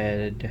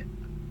head.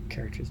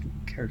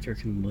 Character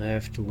can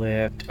lift.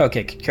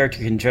 Okay, character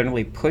can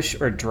generally push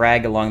or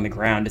drag along the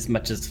ground as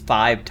much as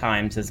 5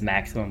 times his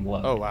maximum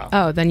load. Oh, wow.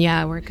 Oh, then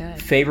yeah, we're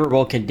good.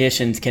 Favorable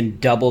conditions can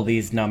double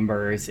these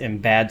numbers,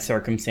 and bad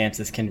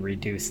circumstances can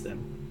reduce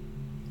them.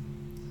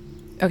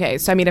 Okay,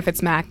 so I mean, if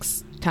it's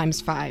max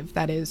times 5,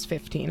 that is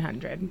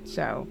 1,500.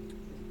 So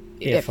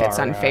if it's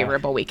our,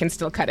 unfavorable, we can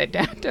still cut it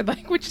down to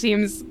which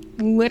seems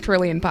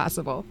literally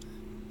impossible.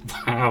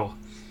 Wow.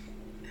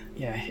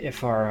 Yeah,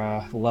 if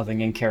our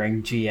loving and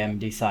caring GM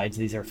decides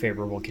these are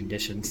favorable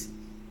conditions.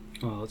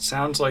 Well, it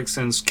sounds like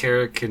since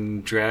Kara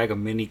can drag a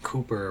Mini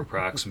Cooper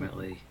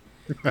approximately,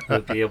 you'll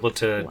be able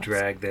to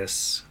drag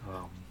this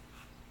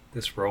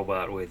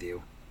robot with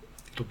you.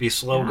 It'll be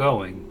slow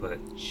going, but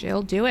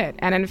She'll do it.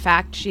 And in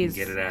fact, you she's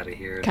can get it out of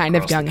here. and kind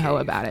of across the gung-ho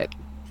cave. about it.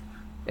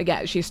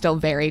 Again, she's still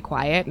very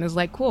quiet and is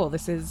like, cool,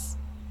 this is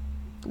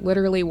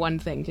literally one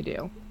thing to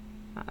do.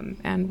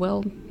 And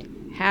we'll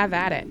have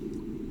at it.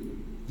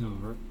 All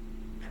right.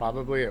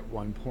 Probably at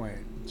one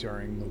point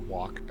during the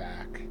walk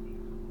back,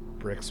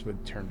 Brix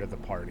would turn to the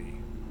party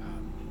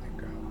and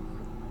go,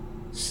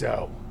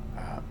 "So,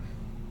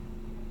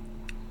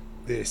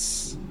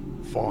 this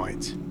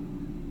fight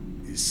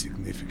is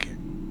significant.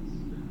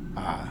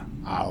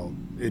 I'll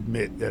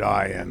admit that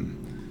I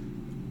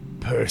am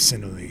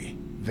personally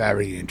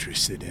very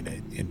interested in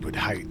it and would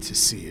hate to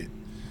see it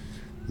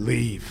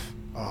leave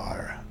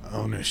our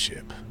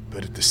ownership,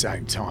 but at the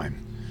same time,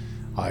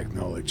 I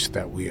acknowledge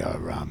that we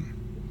are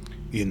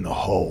in the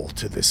hole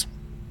to this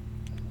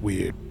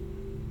weird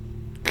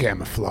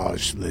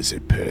camouflage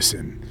lizard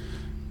person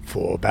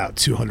for about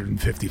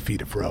 250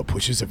 feet of rope,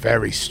 which is a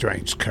very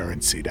strange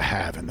currency to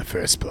have in the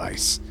first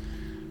place.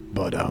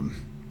 But,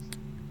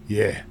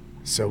 yeah,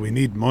 so we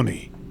need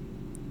money.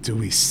 Do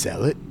we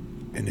sell it?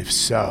 And if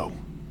so,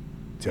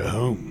 to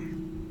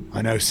whom?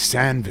 I know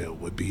Sandville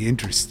would be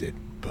interested,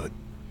 but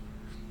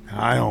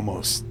I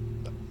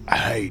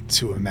hate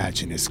to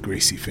imagine his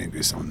greasy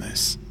fingers on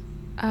this.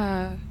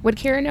 Would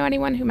Kira know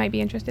anyone who might be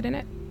interested in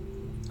it?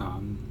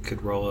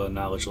 Could roll a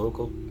knowledge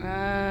local.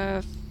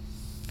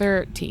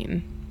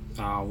 13.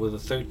 With a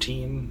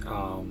 13,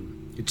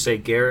 you'd say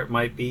Garrett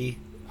might be.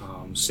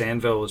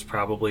 Sandville is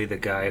probably the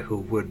guy who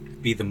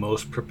would be the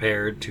most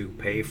prepared to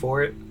pay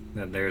for it.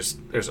 And there's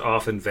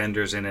often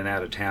vendors in and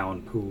out of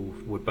town who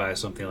would buy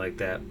something like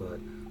that, but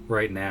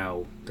right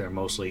now they're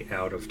mostly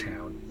out of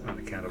town on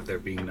account of there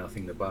being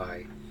nothing to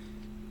buy.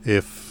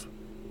 If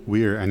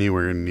we are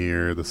anywhere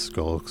near the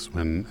skulks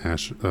when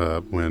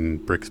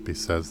Brixby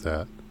says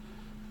that,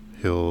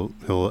 he'll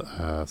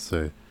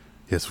say,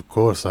 "Yes, of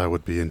course I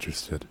would be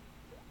interested.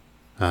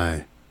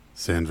 I,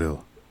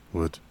 Sandville,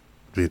 would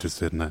be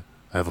interested, and I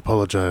have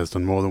apologized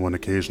on more than one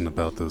occasion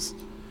about those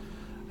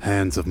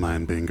hands of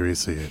mine being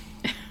greasy.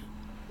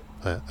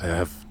 I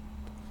have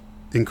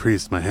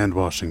increased my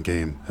hand-washing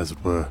game, as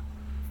it were,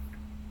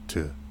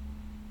 to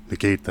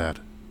negate that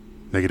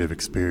negative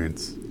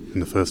experience in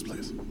the first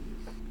place."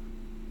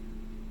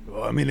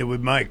 Well, I mean, it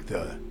would make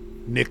the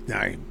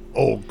nickname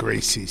Old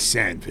Gracie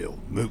Sandville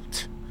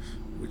moot,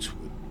 which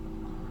would,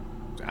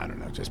 I don't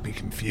know, just be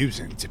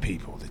confusing to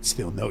people that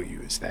still know you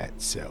as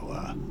that.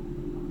 So,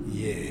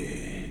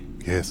 yeah.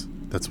 Yes,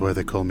 that's why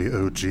they call me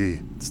OG.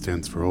 It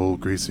stands for Old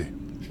Greasy.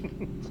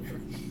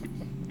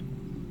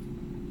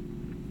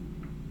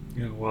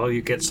 Well,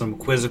 you get some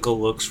quizzical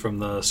looks from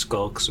the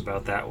skulks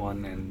about that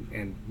one,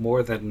 and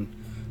more than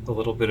a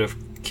little bit of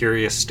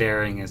curious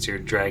staring as you're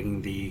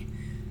dragging the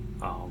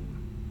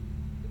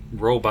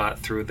robot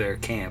through their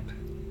camp.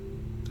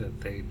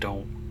 That they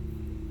don't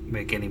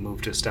make any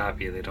move to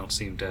stop you. They don't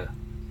seem to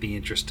be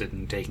interested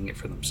in taking it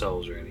for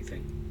themselves or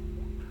anything.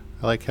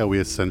 I like how we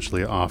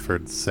essentially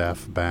offered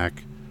Saf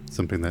back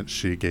something that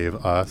she gave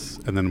us,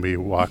 and then we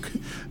walk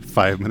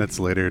 5 minutes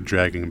later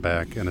dragging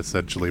back an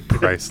essentially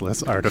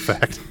priceless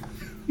artifact.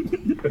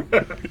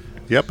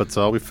 Yep, that's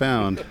all we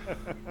found.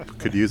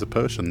 Could use a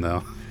potion,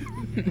 though.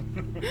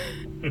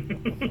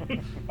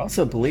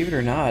 Also, believe it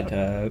or not,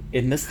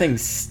 in this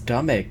thing's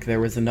stomach, there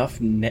was enough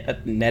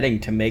netting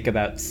to make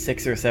about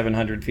 600 or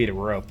 700 feet of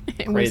rope.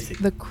 It Crazy. was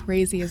the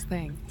craziest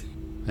thing.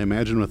 I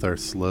imagine with our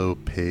slow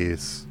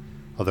pace,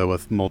 although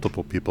with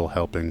multiple people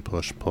helping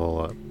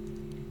push-pull,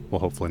 we'll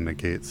hopefully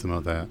negate some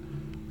of that.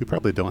 We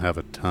probably don't have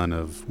a ton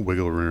of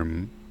wiggle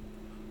room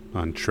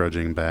on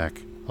trudging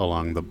back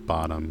along the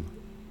bottom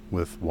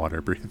with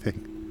water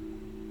breathing.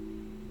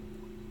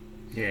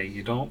 Yeah,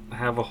 you don't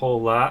have a whole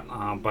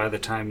lot by the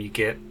time you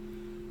get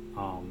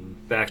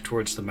back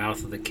towards the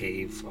mouth of the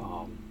cave.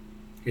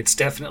 It's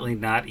definitely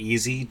not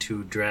easy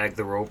to drag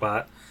the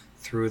robot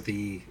through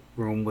the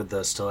room with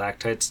the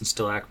stalactites and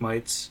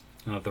stalagmites.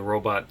 The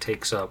robot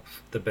takes up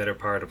the better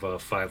part of a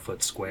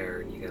 5-foot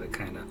square, and you gotta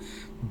kind of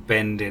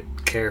bend it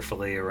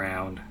carefully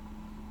around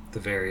the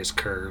various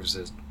curves.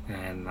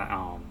 And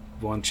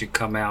once you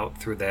come out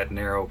through that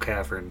narrow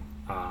cavern,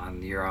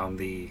 you're on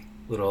the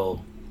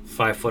little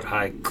 5-foot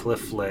high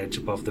cliff ledge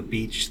above the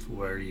beach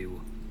where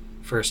you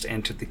first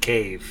entered the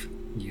cave.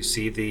 You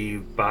see the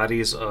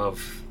bodies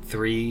of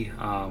 3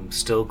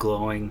 still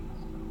glowing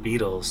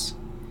beetles,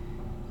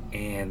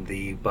 and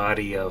the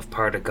body of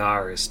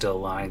Partagar is still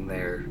lying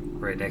there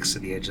right next to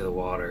the edge of the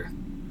water.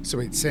 So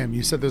wait, Sam,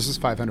 you said this is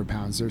 500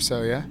 pounds or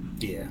so, yeah?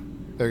 Yeah.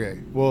 Okay.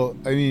 Well,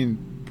 I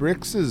mean,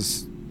 Brix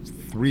is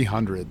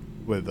 300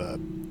 with a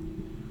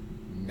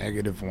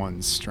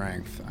 -1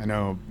 strength. I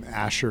know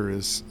Asher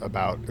is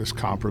about as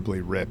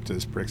comparably ripped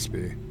as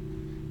Brixby.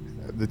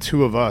 The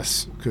two of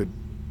us could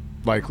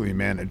likely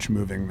manage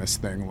moving this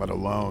thing, let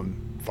alone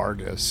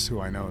Vargas, who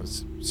I know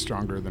is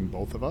stronger than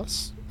both of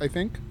us, I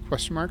think,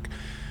 question mark.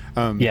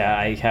 Yeah,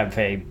 I have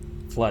a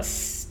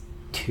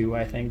 +2,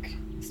 I think.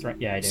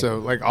 Yeah, I do. So,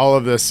 like, all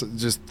of this,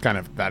 just kind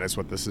of, that is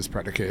what this is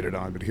predicated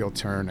on, but he'll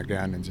turn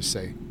again and just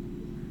say,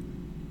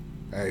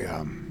 hey,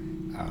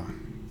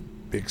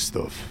 big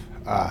stuff.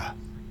 I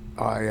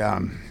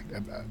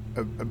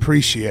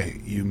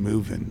appreciate you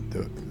moving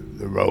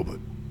the robot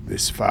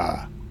this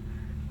far,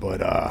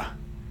 but,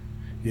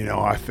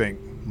 I think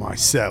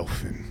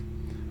myself and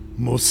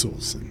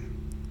Muscles and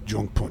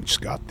Junk Punch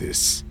got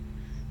this,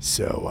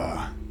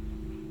 so,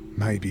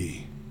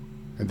 maybe.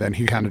 And then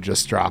he kind of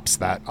just drops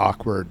that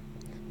awkward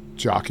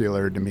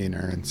jocular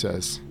demeanor and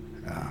says,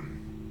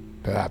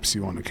 perhaps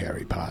you want to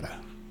carry Pada.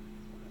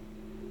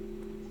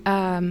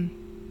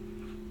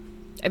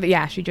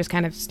 Yeah, she just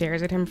kind of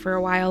stares at him for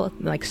a while,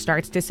 like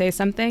starts to say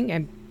something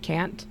and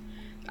can't,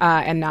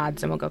 and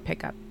nods, and will go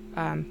pick up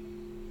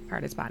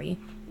Pada's body.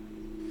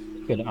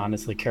 I could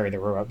honestly carry the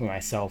rope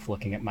myself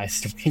looking at my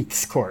strength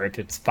score.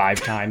 It's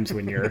 5 times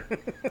when you're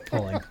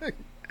pulling.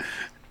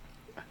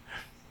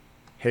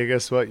 Hey,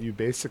 guess what? You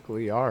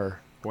basically are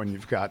when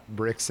you've got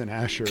Brix and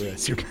Asher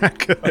as your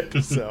backup.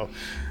 So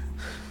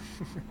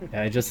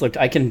Yeah, I just looked.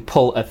 I can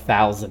pull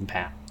 1,000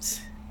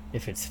 pounds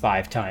if it's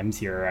 5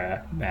 times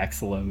your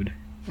max load.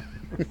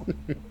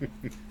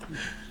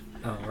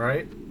 All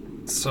right.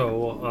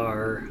 So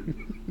our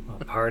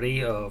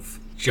party of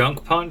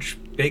Junk Punch,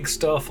 Big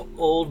Stuff,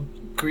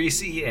 Old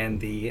Greasy, and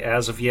the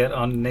as of yet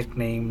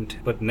unnicknamed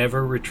but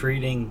never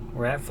retreating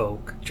rat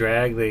folk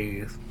drag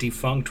the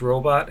defunct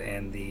robot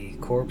and the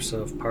corpse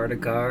of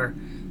Partagar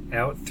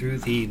out through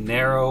the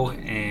narrow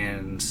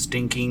and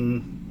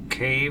stinking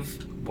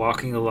cave,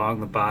 walking along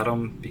the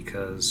bottom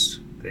because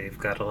they've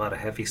got a lot of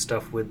heavy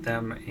stuff with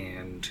them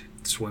and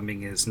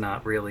swimming is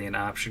not really an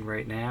option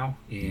right now.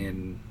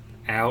 In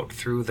out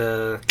through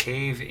the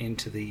cave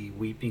into the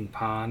Weeping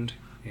Pond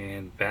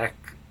and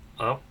back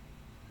up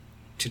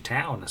to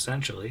town,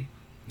 essentially.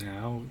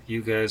 Now,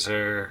 you guys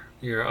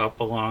you're up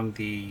along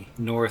the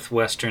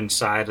northwestern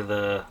side of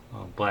the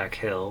Black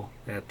Hill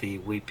at the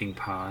Weeping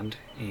Pond,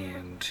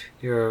 and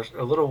you're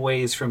a little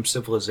ways from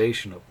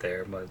civilization up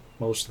there, but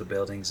most of the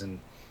buildings in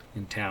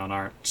town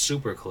aren't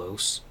super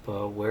close.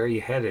 But where are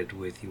you headed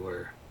with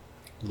your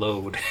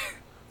load,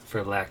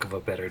 for lack of a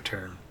better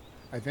term?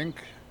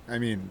 I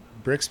mean,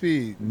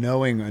 Brixby,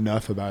 knowing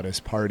enough about his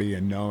party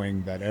and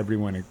knowing that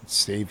everyone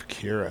save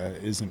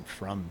Kira isn't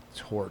from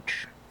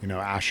Torch.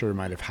 Asher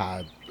might have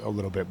had a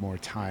little bit more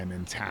time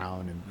in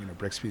town, and,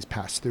 Brixby's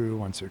passed through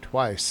once or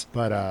twice.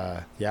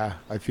 But, yeah,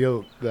 I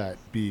feel that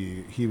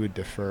he would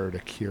defer to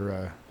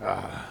Kira.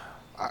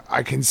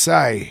 I can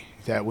say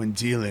that when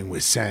dealing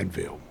with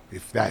Sandville,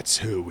 if that's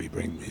who we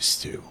bring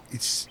this to,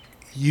 it's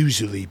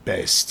usually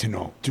best to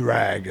not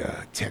drag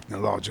a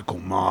technological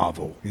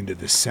marvel into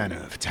the center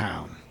of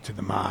town, to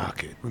the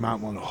market. We might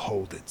want to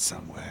hold it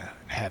somewhere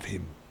and have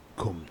him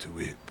come to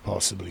it,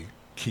 possibly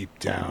keep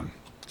down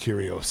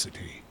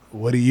curiosity.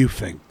 What do you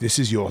think? This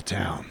is your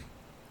town.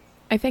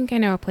 I think I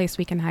know a place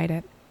we can hide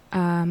it.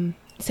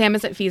 Sam,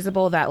 is it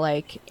feasible that,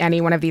 like, any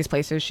one of these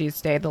places she's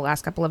stayed the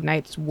last couple of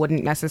nights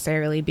wouldn't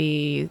necessarily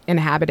be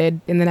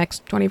inhabited in the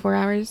next 24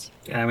 hours?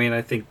 I mean,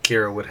 I think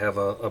Kira would have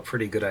a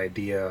pretty good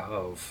idea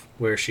of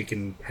where she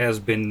has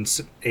been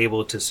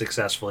able to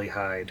successfully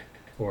hide,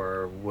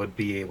 or would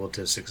be able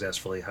to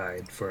successfully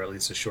hide for at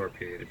least a short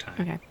period of time.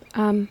 Okay.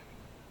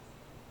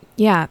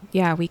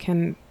 Yeah, we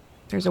can...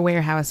 There's a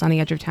warehouse on the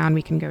edge of town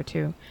we can go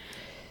to.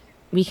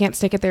 We can't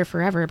stick it there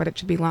forever, but it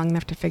should be long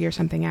enough to figure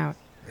something out.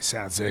 It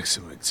sounds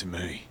excellent to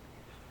me.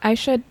 I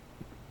should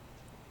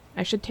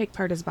take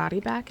Parta's body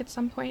back at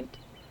some point.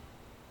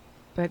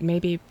 But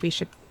maybe we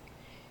should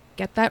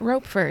get that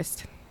rope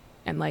first.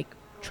 And, like,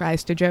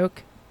 tries to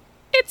joke.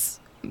 It's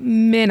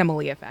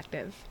minimally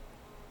effective.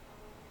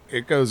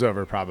 It goes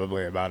over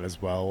probably about as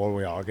well, or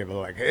we all give it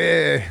like,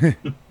 eh.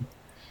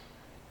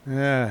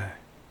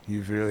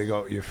 You've really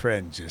got your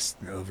friend just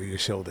over your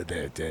shoulder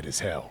there, dead as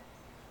hell.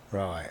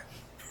 Right.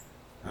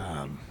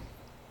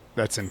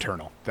 That's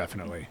internal,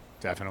 definitely.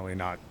 Definitely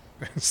not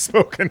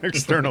spoken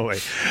externally.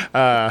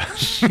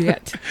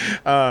 Shit.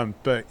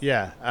 But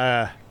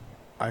yeah,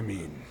 I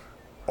mean,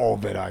 all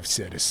that I've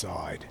said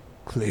aside,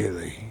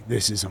 clearly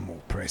this is a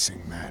more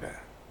pressing matter.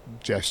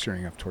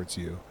 Gesturing up towards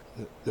you.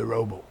 The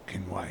robot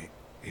can wait.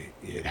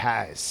 It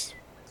has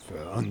for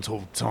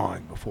untold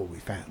time before we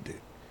found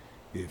it.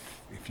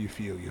 If you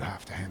feel you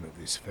have to handle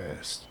this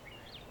first.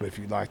 But if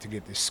you'd like to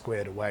get this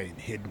squared away and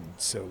hidden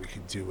so we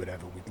can do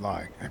whatever we'd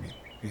like, I mean,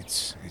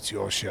 It's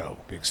your show,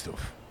 big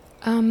stuff.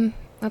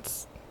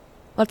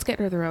 Let's get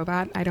her the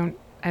robot. I don't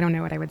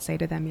know what I would say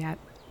to them yet.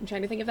 I'm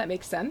trying to think if that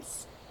makes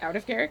sense. Out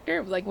of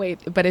character? Like, wait,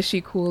 but is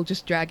she cool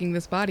just dragging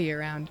this body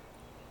around?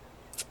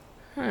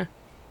 Huh.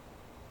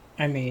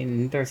 I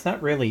mean, there's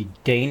not really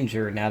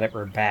danger now that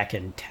we're back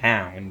in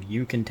town.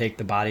 You can take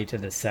the body to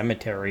the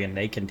cemetery and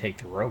they can take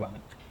the robot.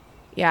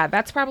 Yeah,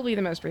 that's probably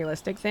the most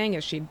realistic thing,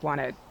 is she'd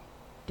want to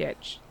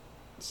ditch.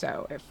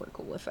 So, if we're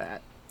cool with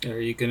that. Are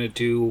you going to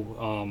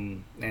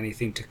do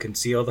anything to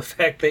conceal the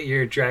fact that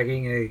you're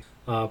dragging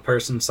a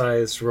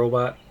person-sized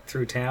robot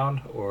through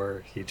town,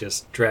 or you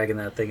just dragging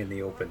that thing in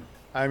the open?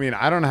 I mean,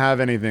 I don't have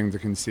anything to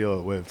conceal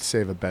it with,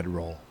 save a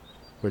bedroll,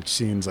 which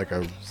seems like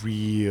a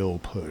real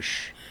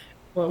push.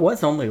 Well, it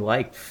was only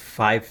like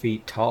 5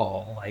 feet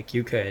tall. Like,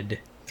 you could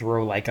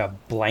throw like a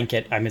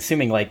blanket. I'm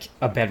assuming like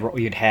a bedroll,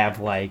 you'd have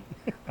like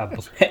a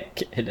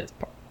blanket,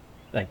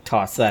 like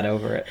toss that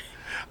over it.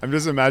 I'm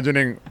just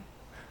imagining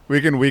we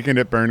can weekend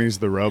at Bernie's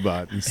the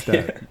robot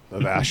instead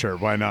of Asher.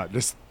 Why not?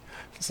 Just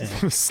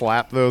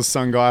slap those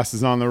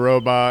sunglasses on the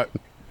robot,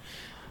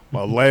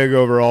 a leg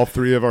over all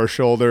three of our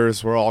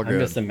shoulders. We're all good. I'm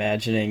just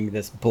imagining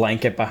this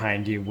blanket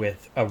behind you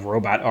with a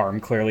robot arm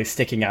clearly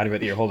sticking out of it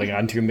that you're holding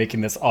onto,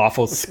 making this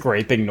awful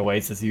scraping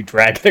noise as you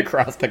drag it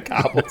across the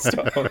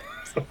cobblestone.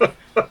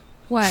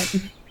 What?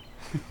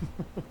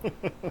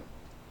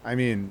 I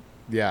mean,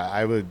 yeah,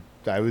 I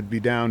would be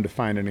down to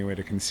find any way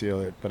to conceal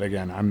it, but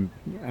again,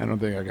 I don't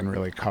think I can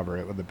really cover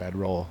it with a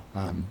bedroll.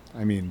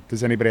 I mean,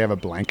 does anybody have a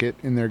blanket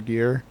in their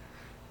gear?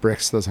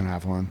 Bricks doesn't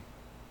have one.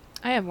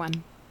 I have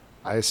one.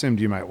 I assumed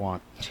you might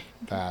want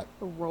that.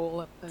 Roll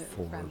up the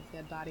Forward. friend's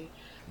dead body.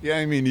 Yeah,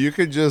 I mean, you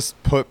could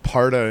just put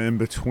Parda in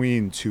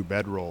between two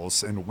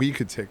bedrolls, and we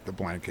could take the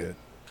blanket.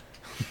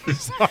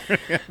 Sorry,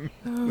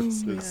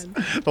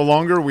 the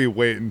longer we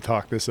wait and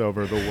talk this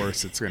over, the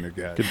worse it's going to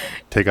get.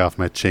 Take off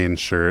my chain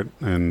shirt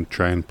and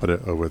try and put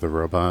it over the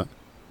robot.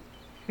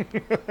 I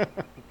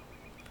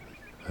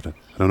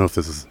don't know if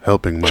this is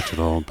helping much at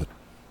all, but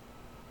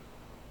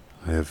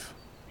I have...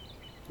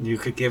 You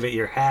could give it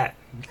your hat.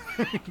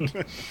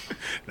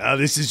 Now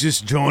this is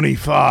just Johnny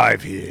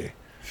Five here.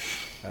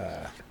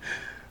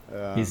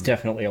 He's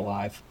definitely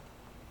alive.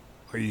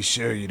 Are you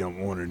sure you don't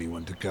want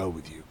anyone to go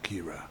with you,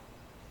 Kira?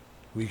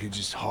 We could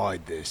just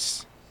hide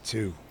this,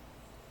 too.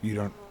 You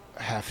don't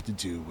have to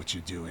do what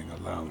you're doing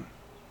alone.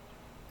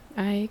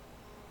 I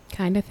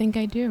kind of think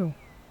I do.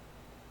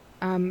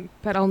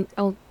 But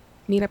I'll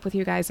meet up with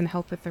you guys and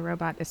help with the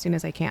robot as soon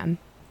as I can.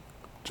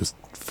 Just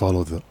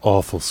follow the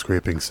awful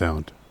scraping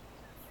sound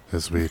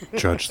as we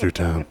trudge through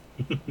town.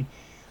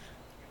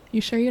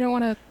 You sure you don't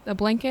want a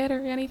blanket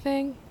or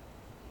anything?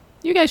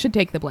 You guys should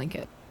take the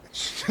blanket.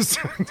 Just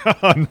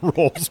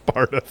unrolls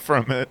Sparta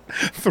from it,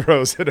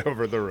 throws it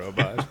over the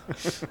robot.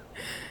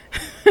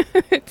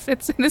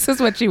 This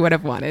is what she would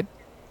have wanted.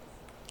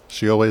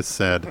 She always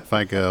said, if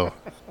I go,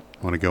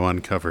 I want to go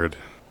uncovered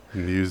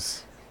and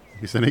use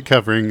any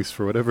coverings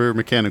for whatever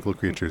mechanical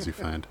creatures you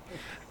find.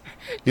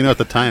 You know, at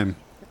the time,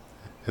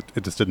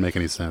 it just didn't make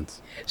any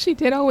sense. She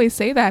did always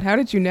say that. How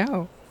did you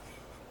know?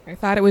 I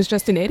thought it was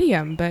just an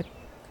idiom, but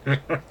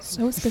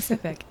so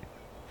specific.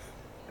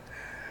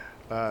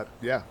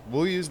 Yeah,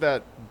 we'll use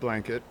that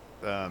blanket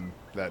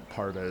that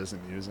Parda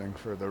isn't using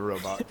for the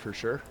robot for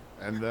sure.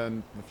 And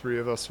then the three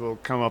of us will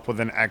come up with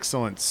an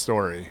excellent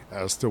story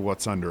as to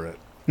what's under it.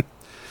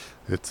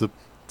 It's a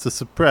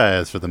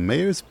surprise for the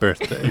mayor's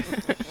birthday.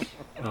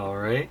 All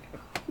right.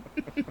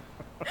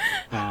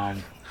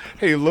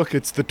 Hey, look,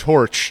 it's the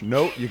torch.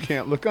 No, you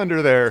can't look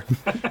under there.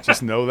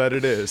 Just know that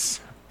it is.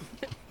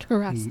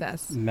 Trust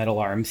us. Metal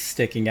arms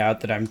sticking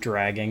out that I'm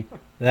dragging.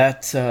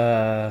 That's,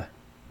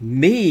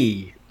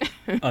 me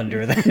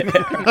under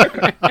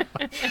there.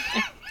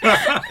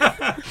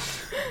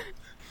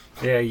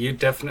 Yeah, you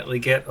definitely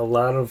get a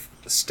lot of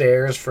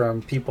stares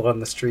from people on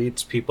the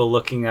streets, people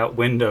looking out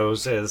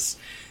windows as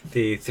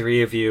the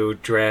three of you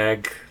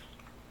drag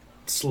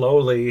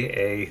slowly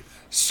a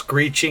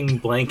screeching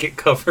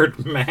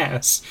blanket-covered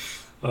mass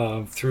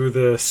through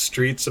the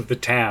streets of the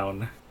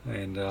town.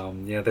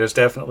 And yeah, there's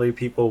definitely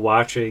people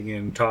watching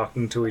and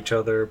talking to each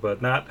other,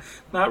 but not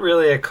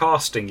really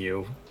accosting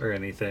you or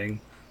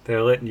anything.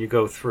 They're letting you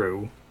go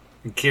through.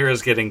 And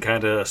Kira's getting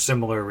kind of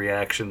similar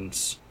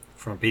reactions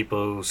from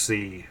people who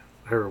see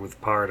her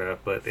with Parda,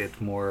 but it's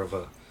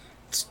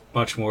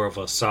much more of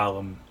a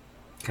solemn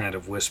kind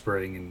of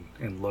whispering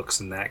and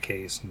looks in that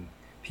case, and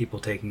people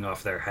taking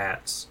off their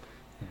hats.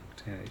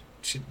 And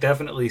it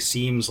definitely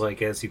seems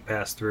like as you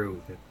pass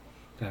through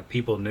that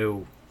people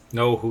know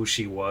who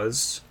she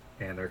was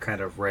and are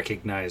kind of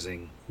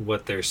recognizing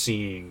what they're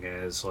seeing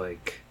as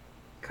like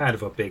kind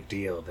of a big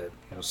deal, that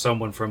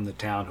someone from the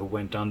town who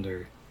went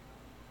under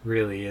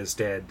really is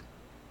dead.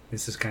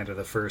 This is kind of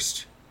the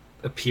first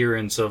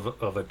appearance of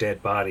a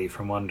dead body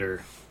from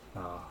under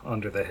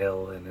the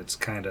hill, and it's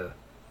kind of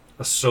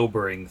a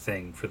sobering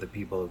thing for the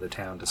people of the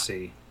town to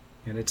see.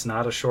 And it's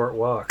not a short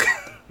walk.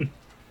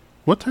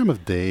 What time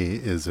of day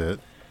is it?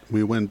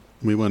 We went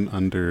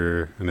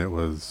under, and it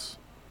was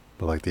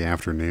like the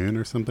afternoon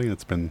or something.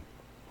 It's been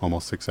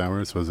almost 6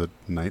 hours. Was it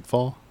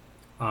nightfall?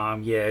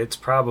 Yeah, it's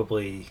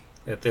probably,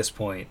 at this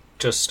point,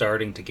 just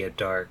starting to get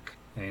dark.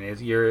 I mean,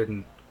 you're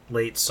in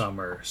late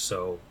summer,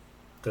 so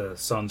the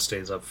sun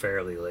stays up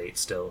fairly late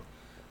still.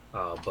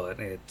 But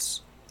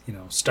it's,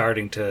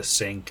 starting to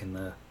sink, and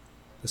the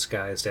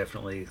sky is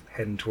definitely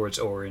heading towards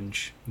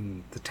orange.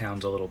 And the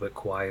town's a little bit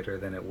quieter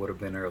than it would have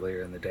been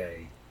earlier in the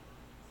day.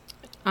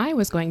 I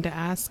was going to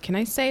ask, can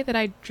I say that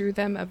I drew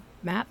them a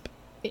map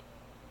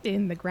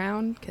in the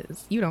ground?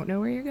 Because you don't know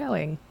where you're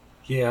going.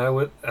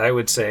 Yeah, I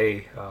would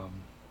say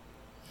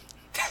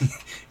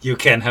you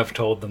can have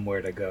told them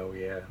where to go,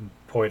 yeah.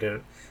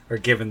 Pointed or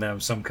given them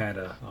some kind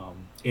of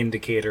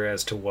indicator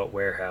as to what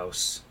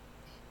warehouse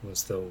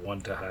was the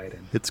one to hide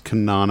in. It's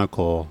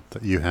canonical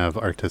that you have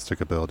artistic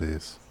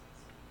abilities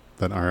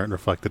that aren't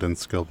reflected in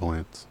skill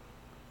points,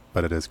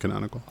 but it is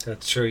canonical.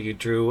 That's true. You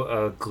drew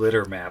a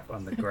glitter map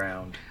on the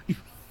ground.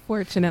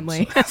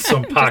 Fortunately.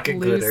 Some pocket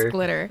Loose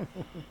glitter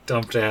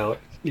dumped out.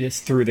 You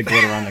just threw the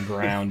glitter on the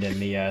ground, and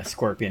the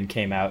scorpion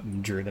came out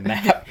and drew the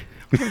map.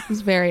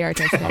 It's very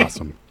artistic.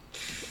 Awesome.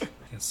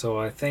 And so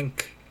I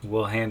think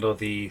we'll handle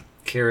the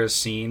Kira's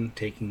scene,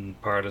 taking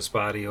Parda's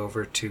body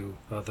over to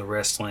the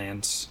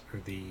Restlands, or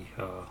the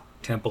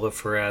Temple of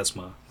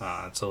Pharasma.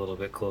 It's a little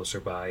bit closer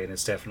by, and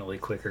it's definitely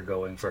quicker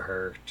going for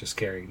her, just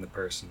carrying the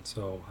person.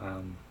 So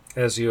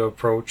as you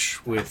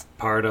approach with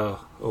Parda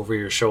over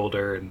your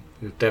shoulder, and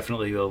there's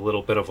definitely a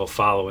little bit of a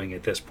following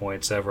at this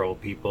point, several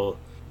people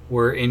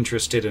were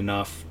interested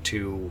enough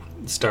to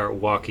start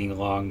walking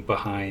along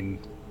behind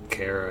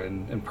Kara,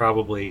 and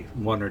probably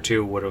one or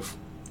two would have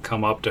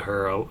come up to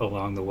her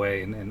along the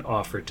way and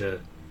offered to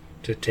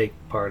take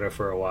Parda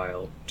for a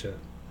while to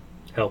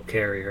help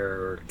carry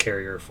her or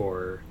carry her for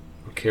her.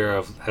 Would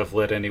Kira have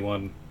let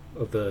anyone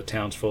of the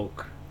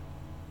townsfolk?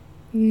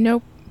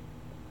 Nope.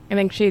 I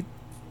think she,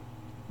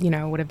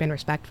 would have been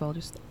respectful.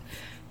 Just,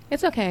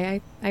 it's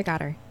okay. I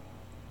got her.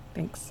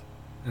 Thanks.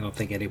 I don't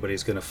think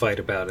anybody's going to fight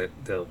about it.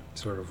 They'll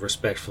sort of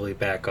respectfully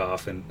back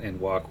off and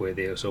walk with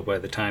you. So by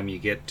the time you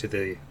get to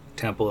the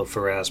Temple of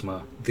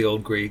Pharasma, the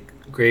old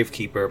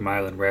gravekeeper,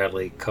 Mylan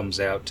Radley, comes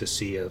out to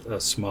see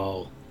a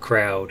small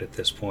crowd at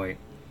this point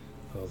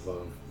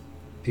of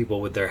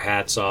people with their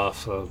hats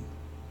off,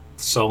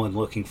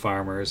 sullen-looking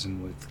farmers,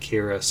 and with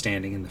Kira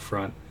standing in the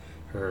front,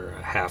 her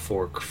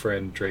half-orc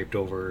friend draped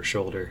over her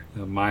shoulder.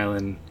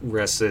 Mylan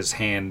rests his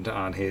hand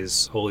on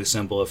his holy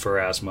symbol of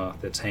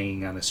Pharasma that's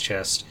hanging on his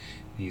chest.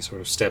 He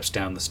sort of steps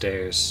down the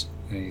stairs,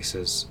 and he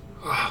says,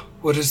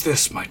 "What is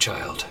this, my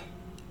child?"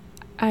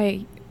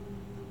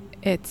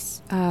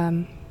 It's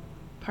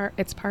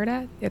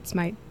Parda.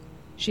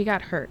 She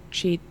got hurt.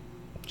 She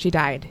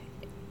died.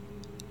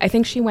 I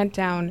think she went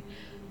down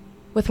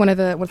with one of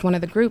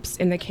the groups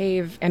in the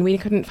cave, and we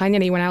couldn't find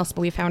anyone else,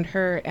 but we found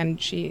her, and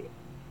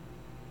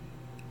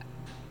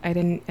I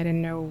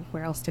didn't know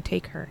where else to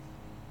take her.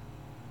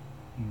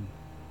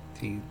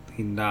 He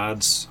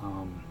nods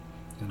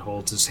and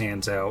holds his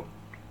hands out.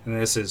 And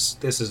this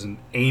is an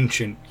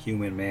ancient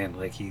human man.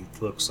 Like, he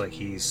looks like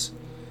he's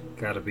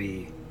got to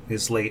be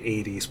his late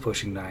 80s,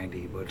 pushing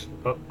 90.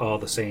 But all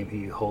the same,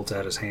 he holds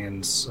out his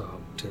hands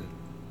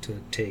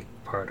to take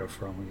Parda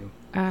from you.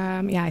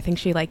 Yeah, I think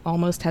she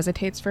almost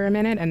hesitates for a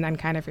minute and then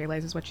kind of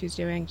realizes what she's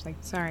doing. She's like,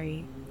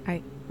 "Sorry,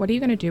 what are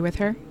you gonna do with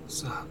her?"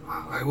 So,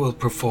 I will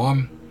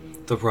perform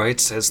the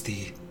rites as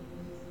the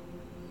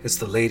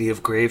Lady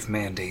of Grave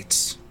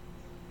mandates,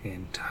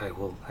 and I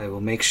will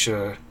make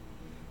sure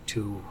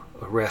to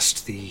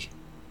arrest the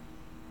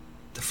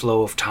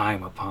flow of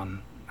time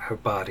upon her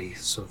body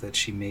so that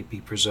she may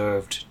be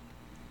preserved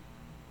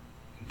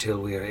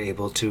until we are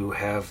able to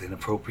have an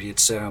appropriate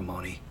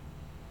ceremony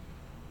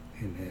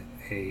and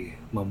a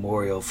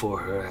memorial for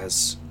her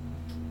as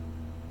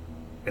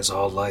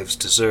all lives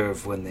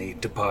deserve when they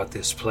depart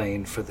this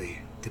plane for the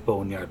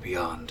Boneyard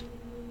beyond.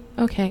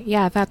 Okay,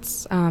 yeah,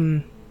 that's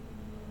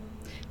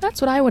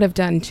what I would have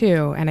done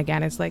too. And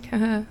again, it's like,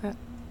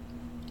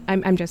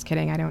 I'm just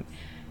kidding. I don't.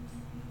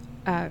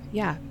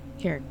 Yeah,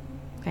 here,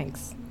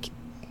 thanks.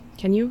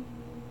 Can you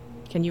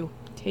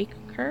take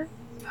her?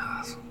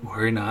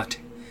 Worry not.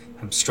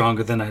 I'm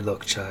stronger than I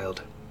look,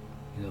 child.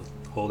 He'll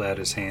hold out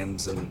his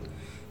hands and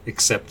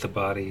accept the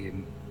body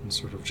and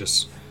sort of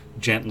just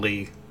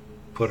gently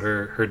put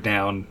her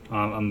down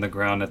on the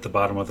ground at the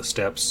bottom of the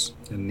steps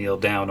and kneel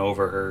down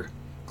over her,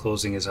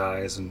 closing his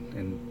eyes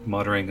and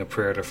muttering a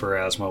prayer to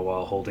Pharasma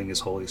while holding his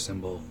holy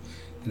symbol.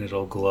 And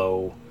it'll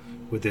glow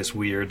with this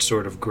weird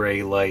sort of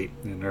gray light,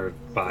 and her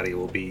body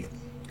will be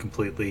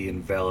completely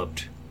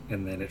enveloped,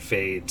 and then it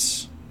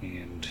fades,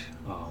 and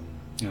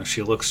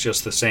she looks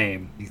just the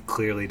same. He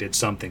clearly did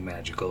something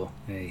magical.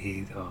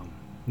 He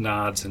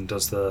nods and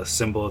does the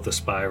symbol of the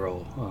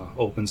spiral,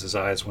 opens his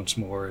eyes once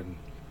more, and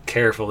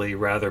carefully,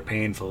 rather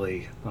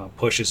painfully,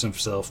 pushes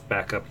himself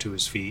back up to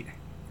his feet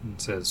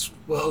and says,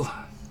 "Well,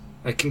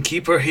 I can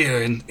keep her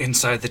here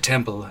inside the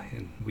temple,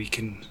 and we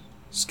can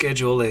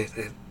schedule a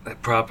a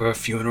proper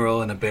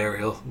funeral and a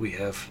burial. We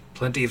have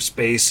plenty of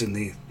space in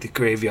the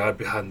graveyard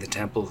behind the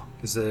temple.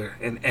 Is there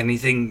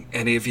anything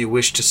any of you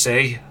wish to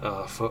say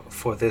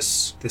for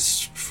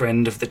this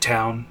friend of the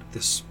town,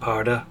 this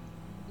Parda?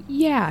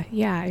 Yeah,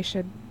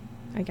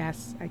 I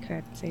guess I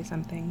could say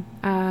something.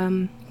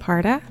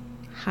 Parda?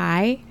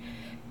 Hi.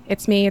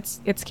 It's me, it's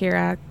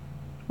Kira.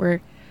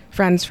 We're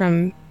friends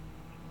from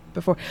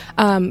before.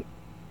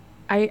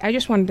 I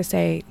just wanted to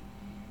say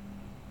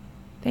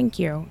thank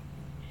you.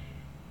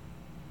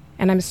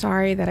 And I'm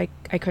sorry that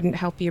I couldn't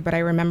help you, but I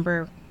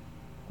remember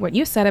what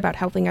you said about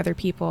helping other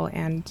people,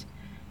 and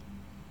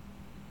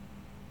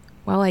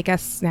well, I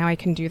guess now I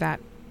can do that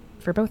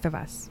for both of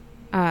us.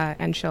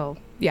 And she'll,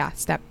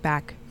 step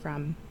back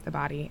from the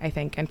body, I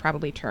think, and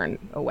probably turn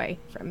away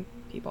from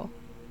people.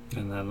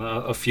 And then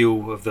a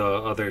few of the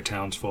other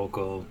townsfolk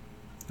will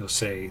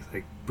say,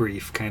 like,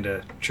 brief kind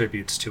of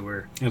tributes to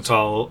her. It's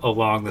all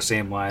along the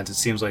same lines. It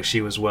seems like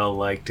she was well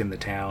liked in the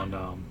town.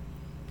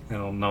 I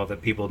don't know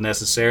that people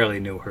necessarily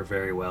knew her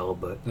very well,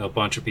 but a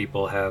bunch of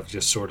people have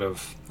just sort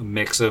of a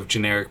mix of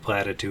generic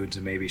platitudes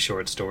and maybe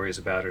short stories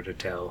about her to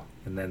tell.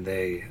 And then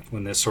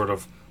when this sort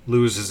of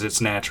loses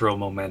its natural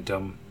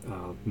momentum,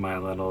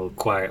 Mylan will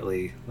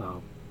quietly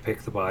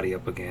pick the body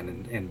up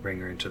again and bring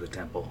her into the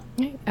temple.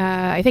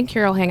 I think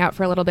Kira will hang out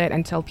for a little bit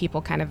until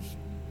people kind of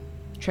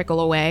trickle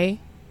away,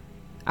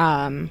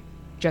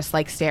 just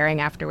like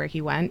staring after where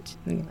he went.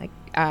 And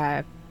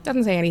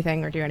doesn't say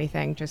anything or do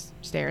anything, just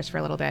stares for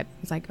a little bit.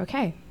 He's like,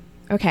 okay.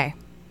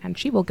 And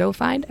she will go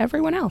find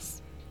everyone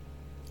else.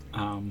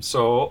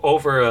 So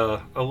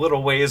over a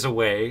little ways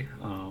away,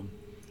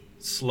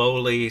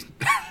 slowly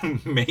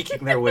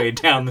making their way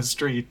down the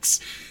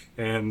streets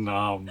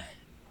and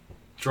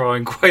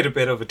drawing quite a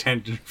bit of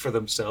attention for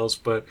themselves,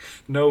 but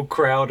no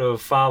crowd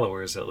of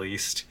followers at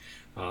least.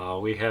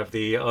 We have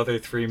the other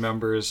three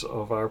members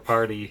of our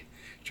party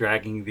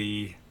dragging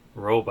the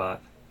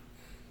robot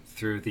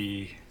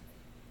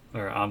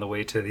on the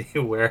way to the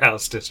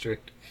warehouse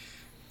district.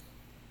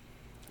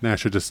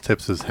 Nasher just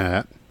tips his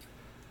hat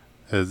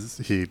as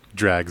he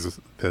drags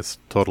this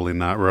totally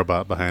not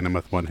robot behind him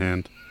with one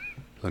hand.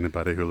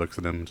 Anybody who looks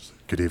at him, just,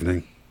 good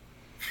evening.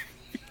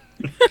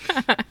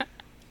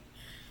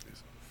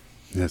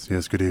 Yes,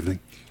 good evening.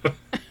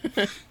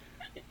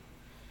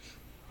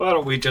 Why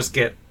don't we just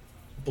get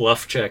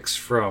bluff checks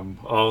from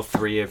all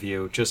three of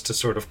you just to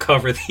sort of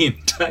cover the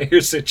entire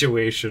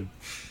situation?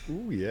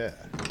 Ooh, yeah.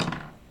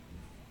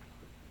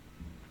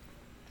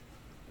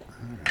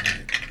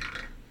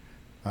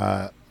 All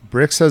right.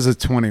 Brix has a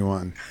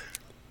 21.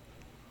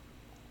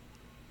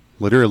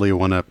 Literally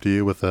one up to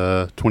you with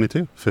a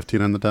 22.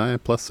 15 on the die,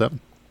 plus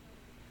 7.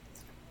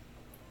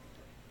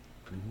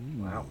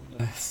 Wow.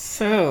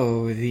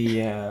 So,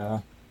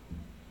 the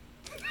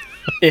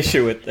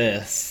issue with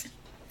this,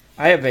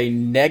 I have a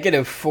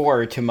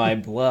 -4 to my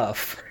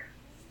bluff,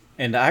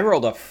 and I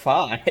rolled a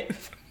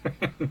 5.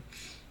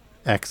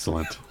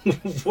 Excellent.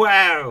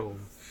 Wow.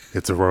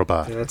 It's a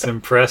robot. That's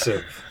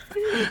impressive.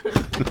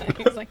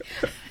 He's like,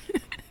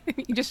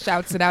 he just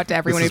shouts it out to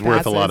everyone This is who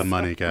worth passes. a lot of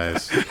money,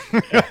 guys.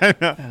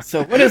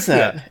 So what is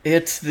that?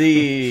 It's I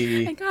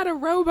the got a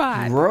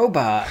robot.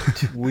 robot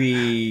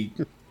we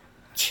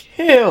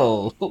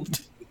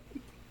killed.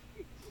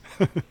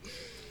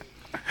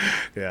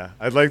 Yeah,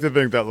 I'd like to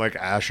think that like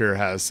Asher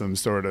has some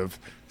sort of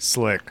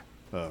slick,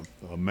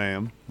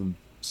 ma'am,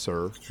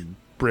 sir.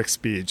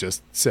 Brixby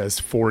just says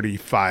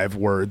 45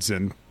 words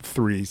in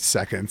 3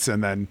 seconds,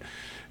 and then,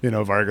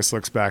 Vargas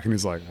looks back and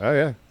he's like, "Oh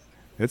yeah,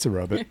 it's a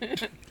robot."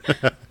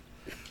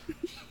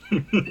 I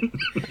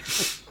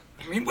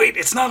mean, wait,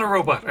 it's not a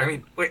robot. I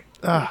mean, wait.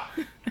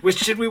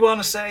 Which did we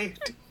want to say?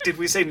 Did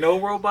we say no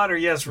robot or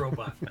yes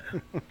robot?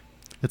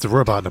 It's a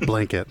robot in a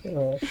blanket.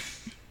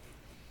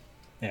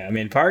 Yeah, I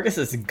mean, Vargas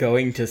is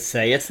going to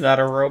say it's not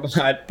a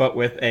robot, but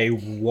with a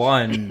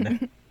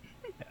 1.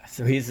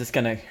 So he's just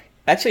going to...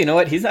 Actually, you know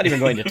what? He's not even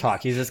going to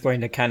talk. He's just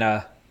going to kind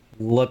of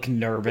look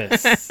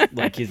nervous.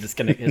 Like he's just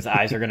going to... His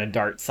eyes are going to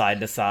dart side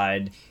to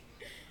side.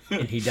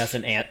 And he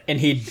doesn't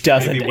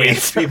Maybe wave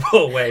answer. people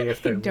away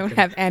if they Don't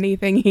have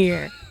anything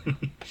here.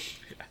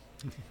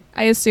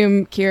 I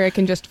assume Kira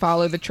can just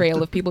follow the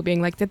trail of people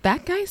being like, did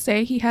that guy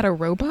say he had a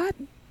robot?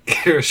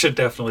 Kira should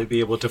definitely be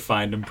able to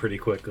find him pretty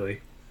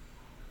quickly.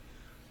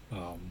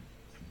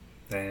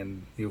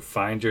 Then you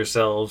find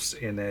yourselves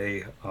in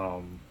a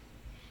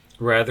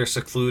rather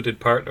secluded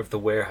part of the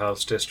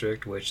warehouse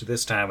district, which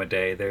this time of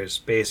day there's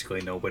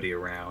basically nobody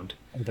around.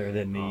 Other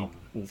than the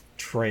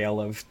trail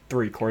of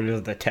 3/4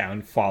 of the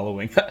town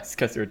following us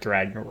because they're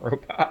dragging a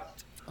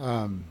robot.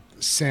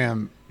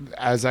 Sam,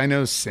 as I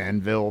know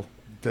Sandville,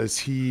 does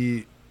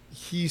he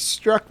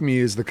struck me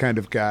as the kind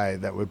of guy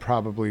that would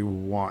probably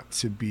want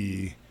to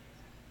be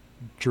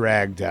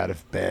dragged out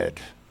of bed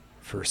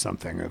for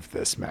something of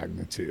this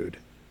magnitude,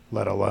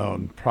 let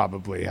alone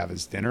probably have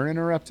his dinner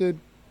interrupted.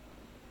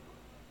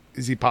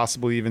 Is he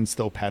possibly even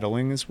still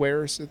peddling his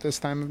wares at this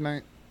time of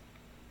night?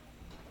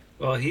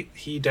 Well,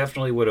 he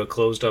definitely would have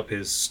closed up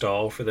his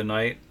stall for the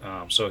night,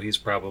 so he's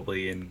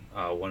probably in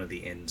one of the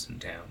inns in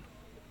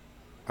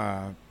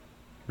town.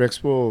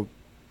 Rex will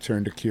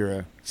turn to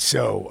Kira.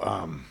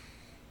 So,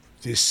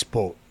 this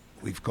spot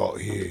we've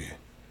got here,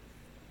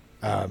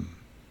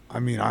 I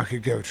mean, I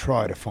could go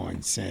try to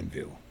find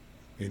Sandville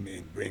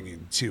and bring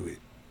him to it.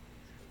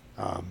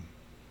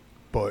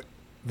 But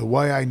the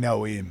way I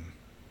know him,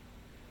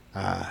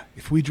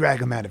 if we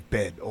drag him out of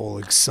bed all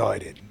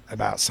excited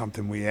about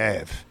something we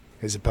have,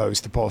 as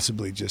opposed to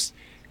possibly just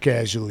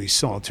casually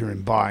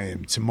sauntering by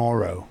him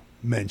tomorrow,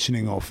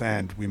 mentioning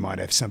offhand we might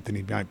have something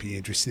he might be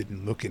interested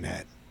in looking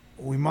at,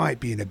 we might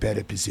be in a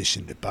better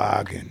position to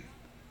bargain.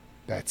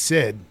 That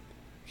said,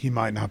 he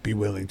might not be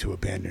willing to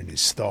abandon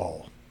his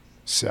stall.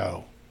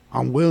 So,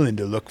 I'm willing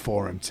to look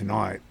for him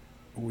tonight.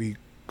 We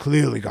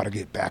clearly got to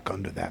get back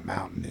under that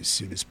mountain as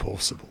soon as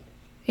possible.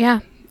 Yeah,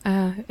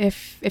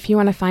 if you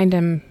want to find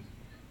him,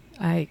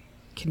 I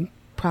can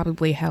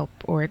probably help,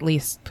 or at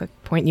least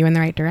point you in the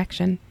right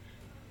direction.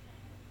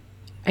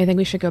 I think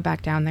we should go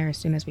back down there as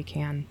soon as we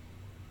can.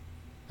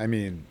 I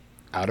mean,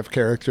 out of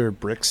character,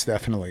 Brix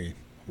definitely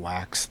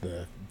lacks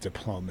the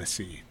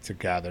diplomacy to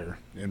gather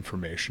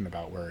information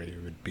about where he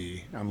would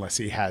be, unless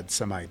he had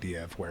some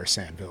idea of where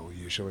Sandville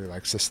usually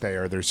likes to stay,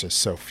 or there's just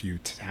so few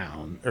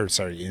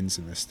inns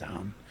in this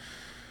town.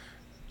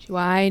 Do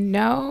I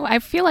know? I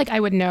feel like I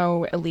would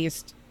know at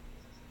least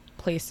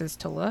places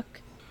to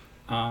look.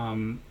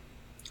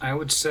 I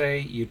would say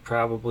you'd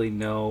probably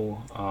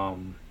know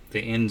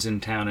the inns in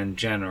town in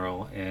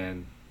general,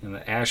 and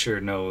the Asher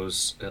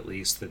knows at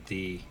least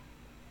that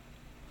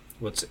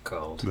what's it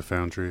called? The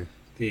Foundry.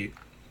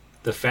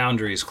 The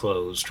Foundry's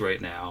closed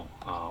right now.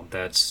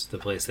 That's the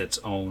place that's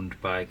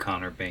owned by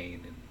Connor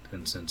Bain,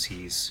 and since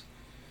he's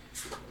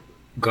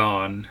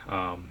gone,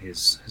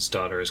 his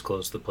daughter has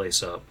closed the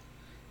place up.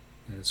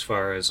 As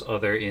far as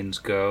other inns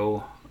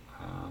go,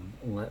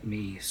 let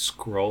me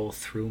scroll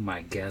through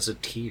my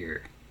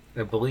gazetteer.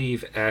 I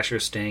believe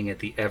Asher's staying at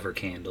the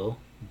Evercandle.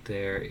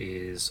 There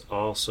is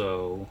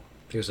also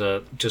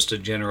just a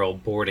general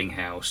boarding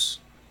house,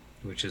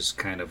 which is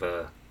kind of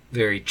a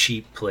very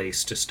cheap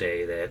place to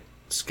stay that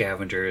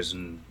scavengers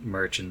and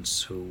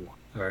merchants who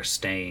are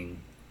staying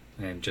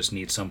and just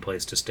need some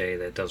place to stay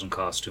that doesn't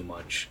cost too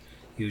much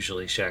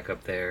usually shack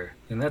up there.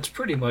 And that's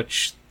pretty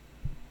much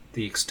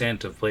the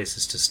extent of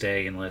places to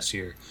stay, unless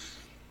you're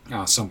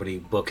somebody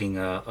booking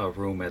a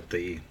room at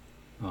the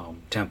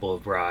Temple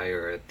of Bry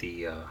or at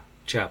the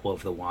Chapel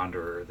of the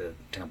Wanderer, the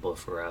Temple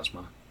of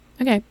Pharasma.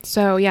 Okay,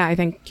 so yeah, I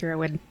think Kira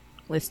would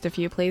list a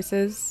few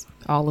places.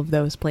 All of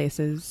those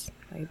places.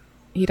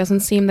 He doesn't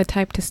seem the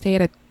type to stay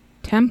at a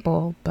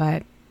temple,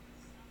 but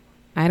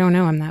I don't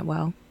know him that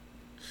well.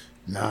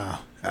 Nah,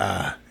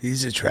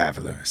 he's a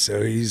traveler,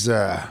 so he's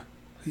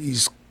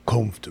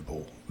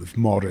comfortable with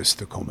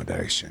modest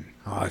accommodation.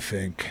 I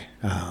think,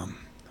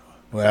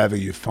 wherever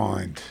you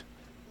find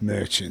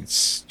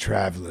merchants,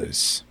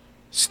 travelers,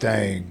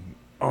 staying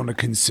on a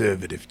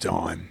conservative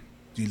dime,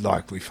 you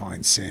likely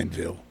find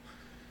Sandville.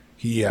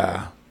 He,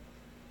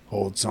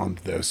 holds on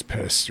to those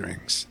purse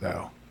strings,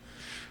 though.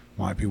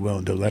 Might be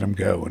willing to let him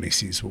go when he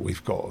sees what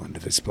we've got under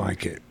this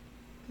blanket.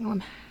 Well,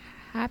 I'm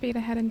happy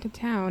to head into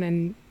town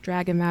and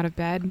drag him out of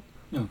bed.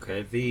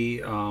 Okay,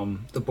 the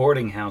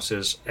boarding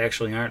houses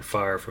actually aren't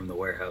far from the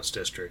warehouse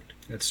district.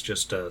 It's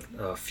just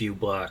a few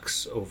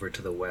blocks over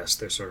to the west.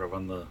 They're sort of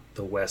on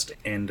the west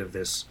end of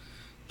this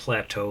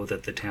plateau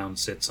that the town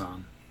sits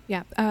on.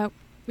 Yeah,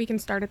 we can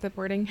start at the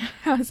boarding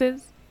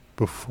houses.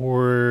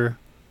 Before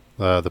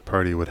the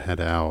party would head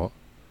out,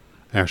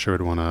 Asher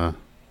would want to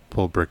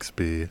pull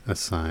Brixby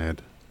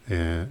aside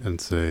and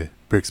say,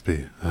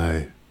 Brixby,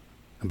 I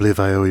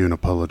believe I owe you an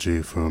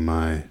apology for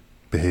my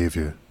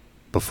behavior.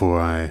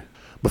 Before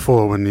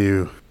when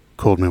you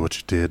called me what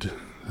you did,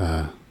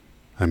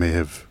 I may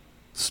have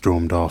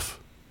stormed off.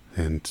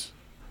 And,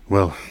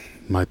 well,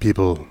 my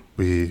people,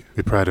 we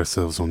pride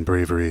ourselves on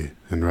bravery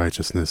and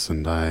righteousness,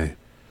 and I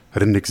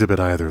didn't exhibit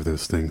either of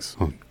those things.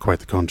 On quite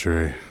the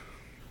contrary.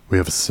 We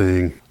have a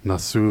saying,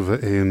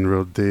 Nasuva ein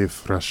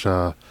rodef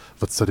rasha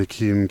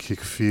vatsadikim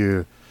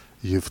kikfir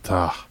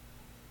yivtah,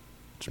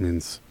 which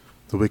means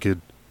the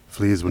wicked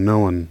flees when no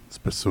one is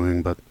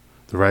pursuing, but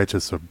the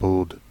righteous are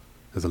bold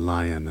as a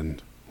lion,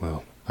 and,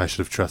 well, I should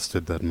have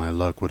trusted that my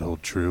luck would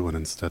hold true, and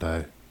instead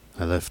I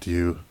left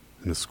you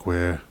in a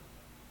square,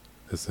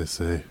 as they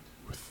say,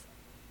 with,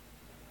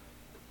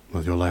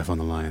 well, your life on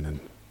the line, and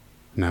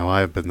now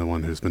I have been the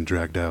one who's been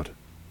dragged out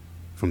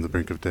from the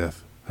brink of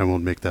death. I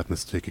won't make that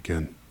mistake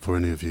again for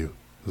any of you.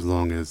 As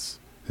long as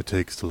it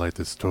takes to light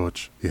this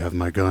torch, you have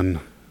my gun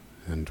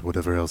and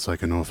whatever else I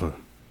can offer.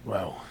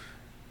 Well,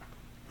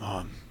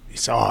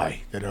 it's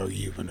I that owe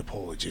you an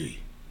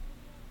apology.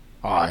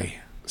 I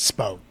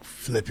spoke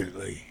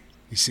flippantly.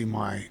 You see,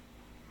 my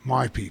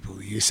people,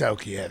 the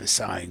Ysoki, have a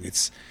saying.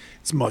 It's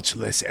much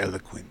less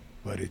eloquent,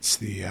 but it's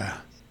the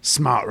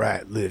smart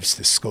rat lives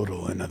to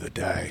scuttle another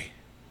day.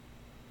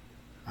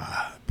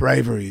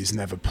 Bravery has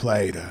never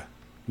played a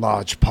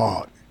large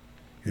part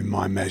in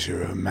my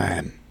measure of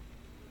man.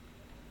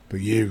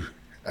 But you,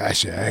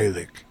 Asher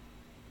Halick,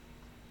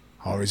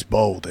 are as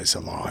bold as a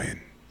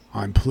lion.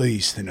 I'm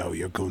pleased to know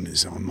your gun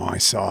is on my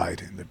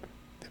side, and the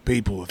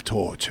people of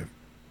Torch have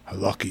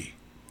Lucky.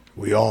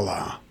 We all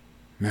are.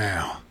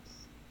 Now,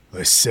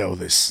 let's sell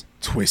this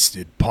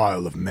twisted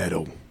pile of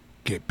metal.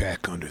 Get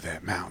back under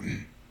that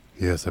mountain.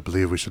 Yes, I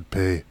believe we should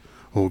pay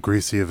old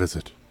Greasy a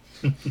visit.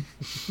 All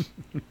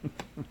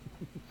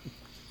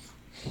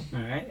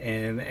right,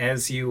 and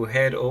as you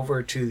head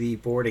over to the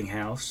boarding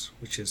house,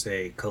 which is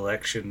a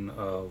collection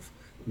of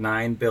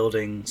 9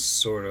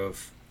 buildings,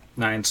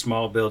 9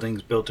 small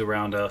buildings built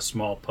around a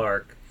small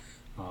park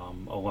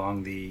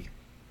along the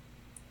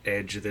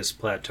edge of this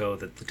plateau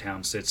that the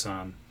town sits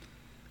on.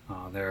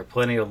 There are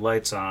plenty of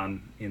lights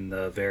on in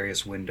the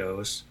various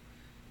windows,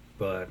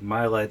 but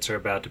my lights are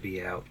about to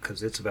be out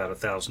because it's about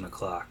 1,000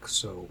 o'clock,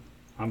 so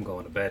I'm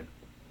going to bed.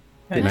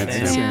 Good night,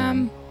 night, Sam.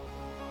 Sam.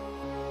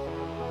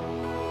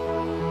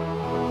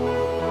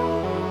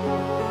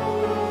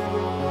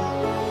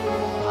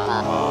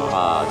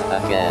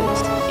 Pod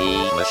against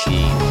the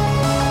machine.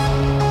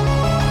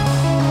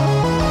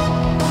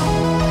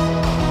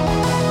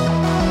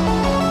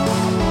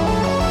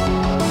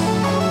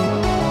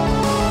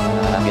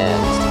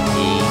 Against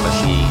the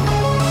machine.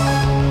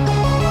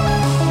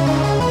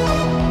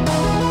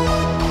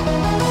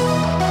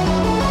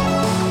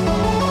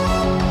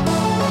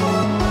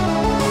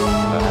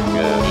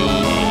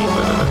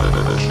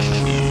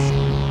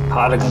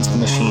 Pod Against the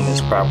Machine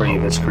is property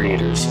of its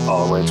creators,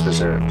 all rights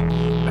reserved.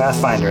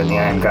 Pathfinder and the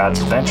Iron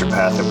Gods Adventure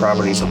Path are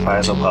properties of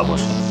Paizo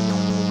Publishing.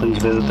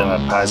 Please visit them at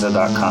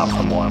paizo.com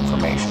for more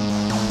information.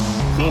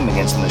 Theme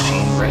Against the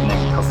Machine written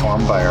and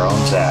performed by our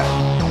own Zach.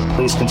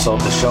 Please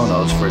consult the show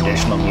notes for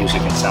additional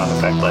music and sound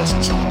effect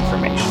licensing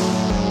information.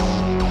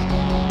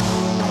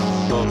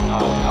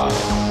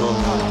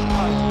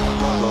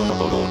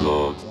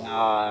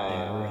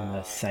 We're in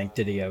the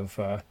sanctity of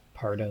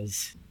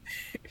Parda's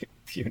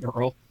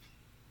funeral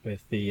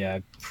with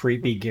the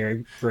creepy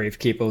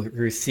gravekeeper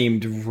who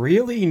seemed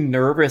really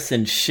nervous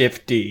and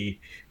shifty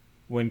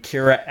when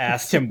Kira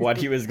asked him what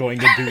he was going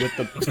to do with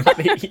the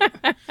body.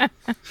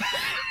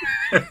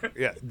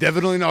 Yeah,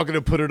 definitely not going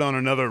to put it on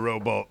another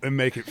robot and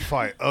make it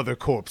fight other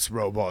corpse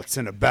robots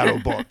in a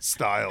BattleBot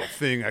style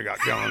thing I got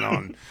going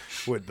on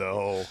with the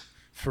whole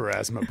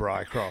Pharasma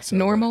Bry crossover.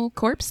 Normal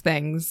corpse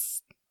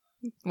things.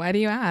 Why do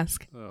you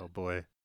ask? Oh boy.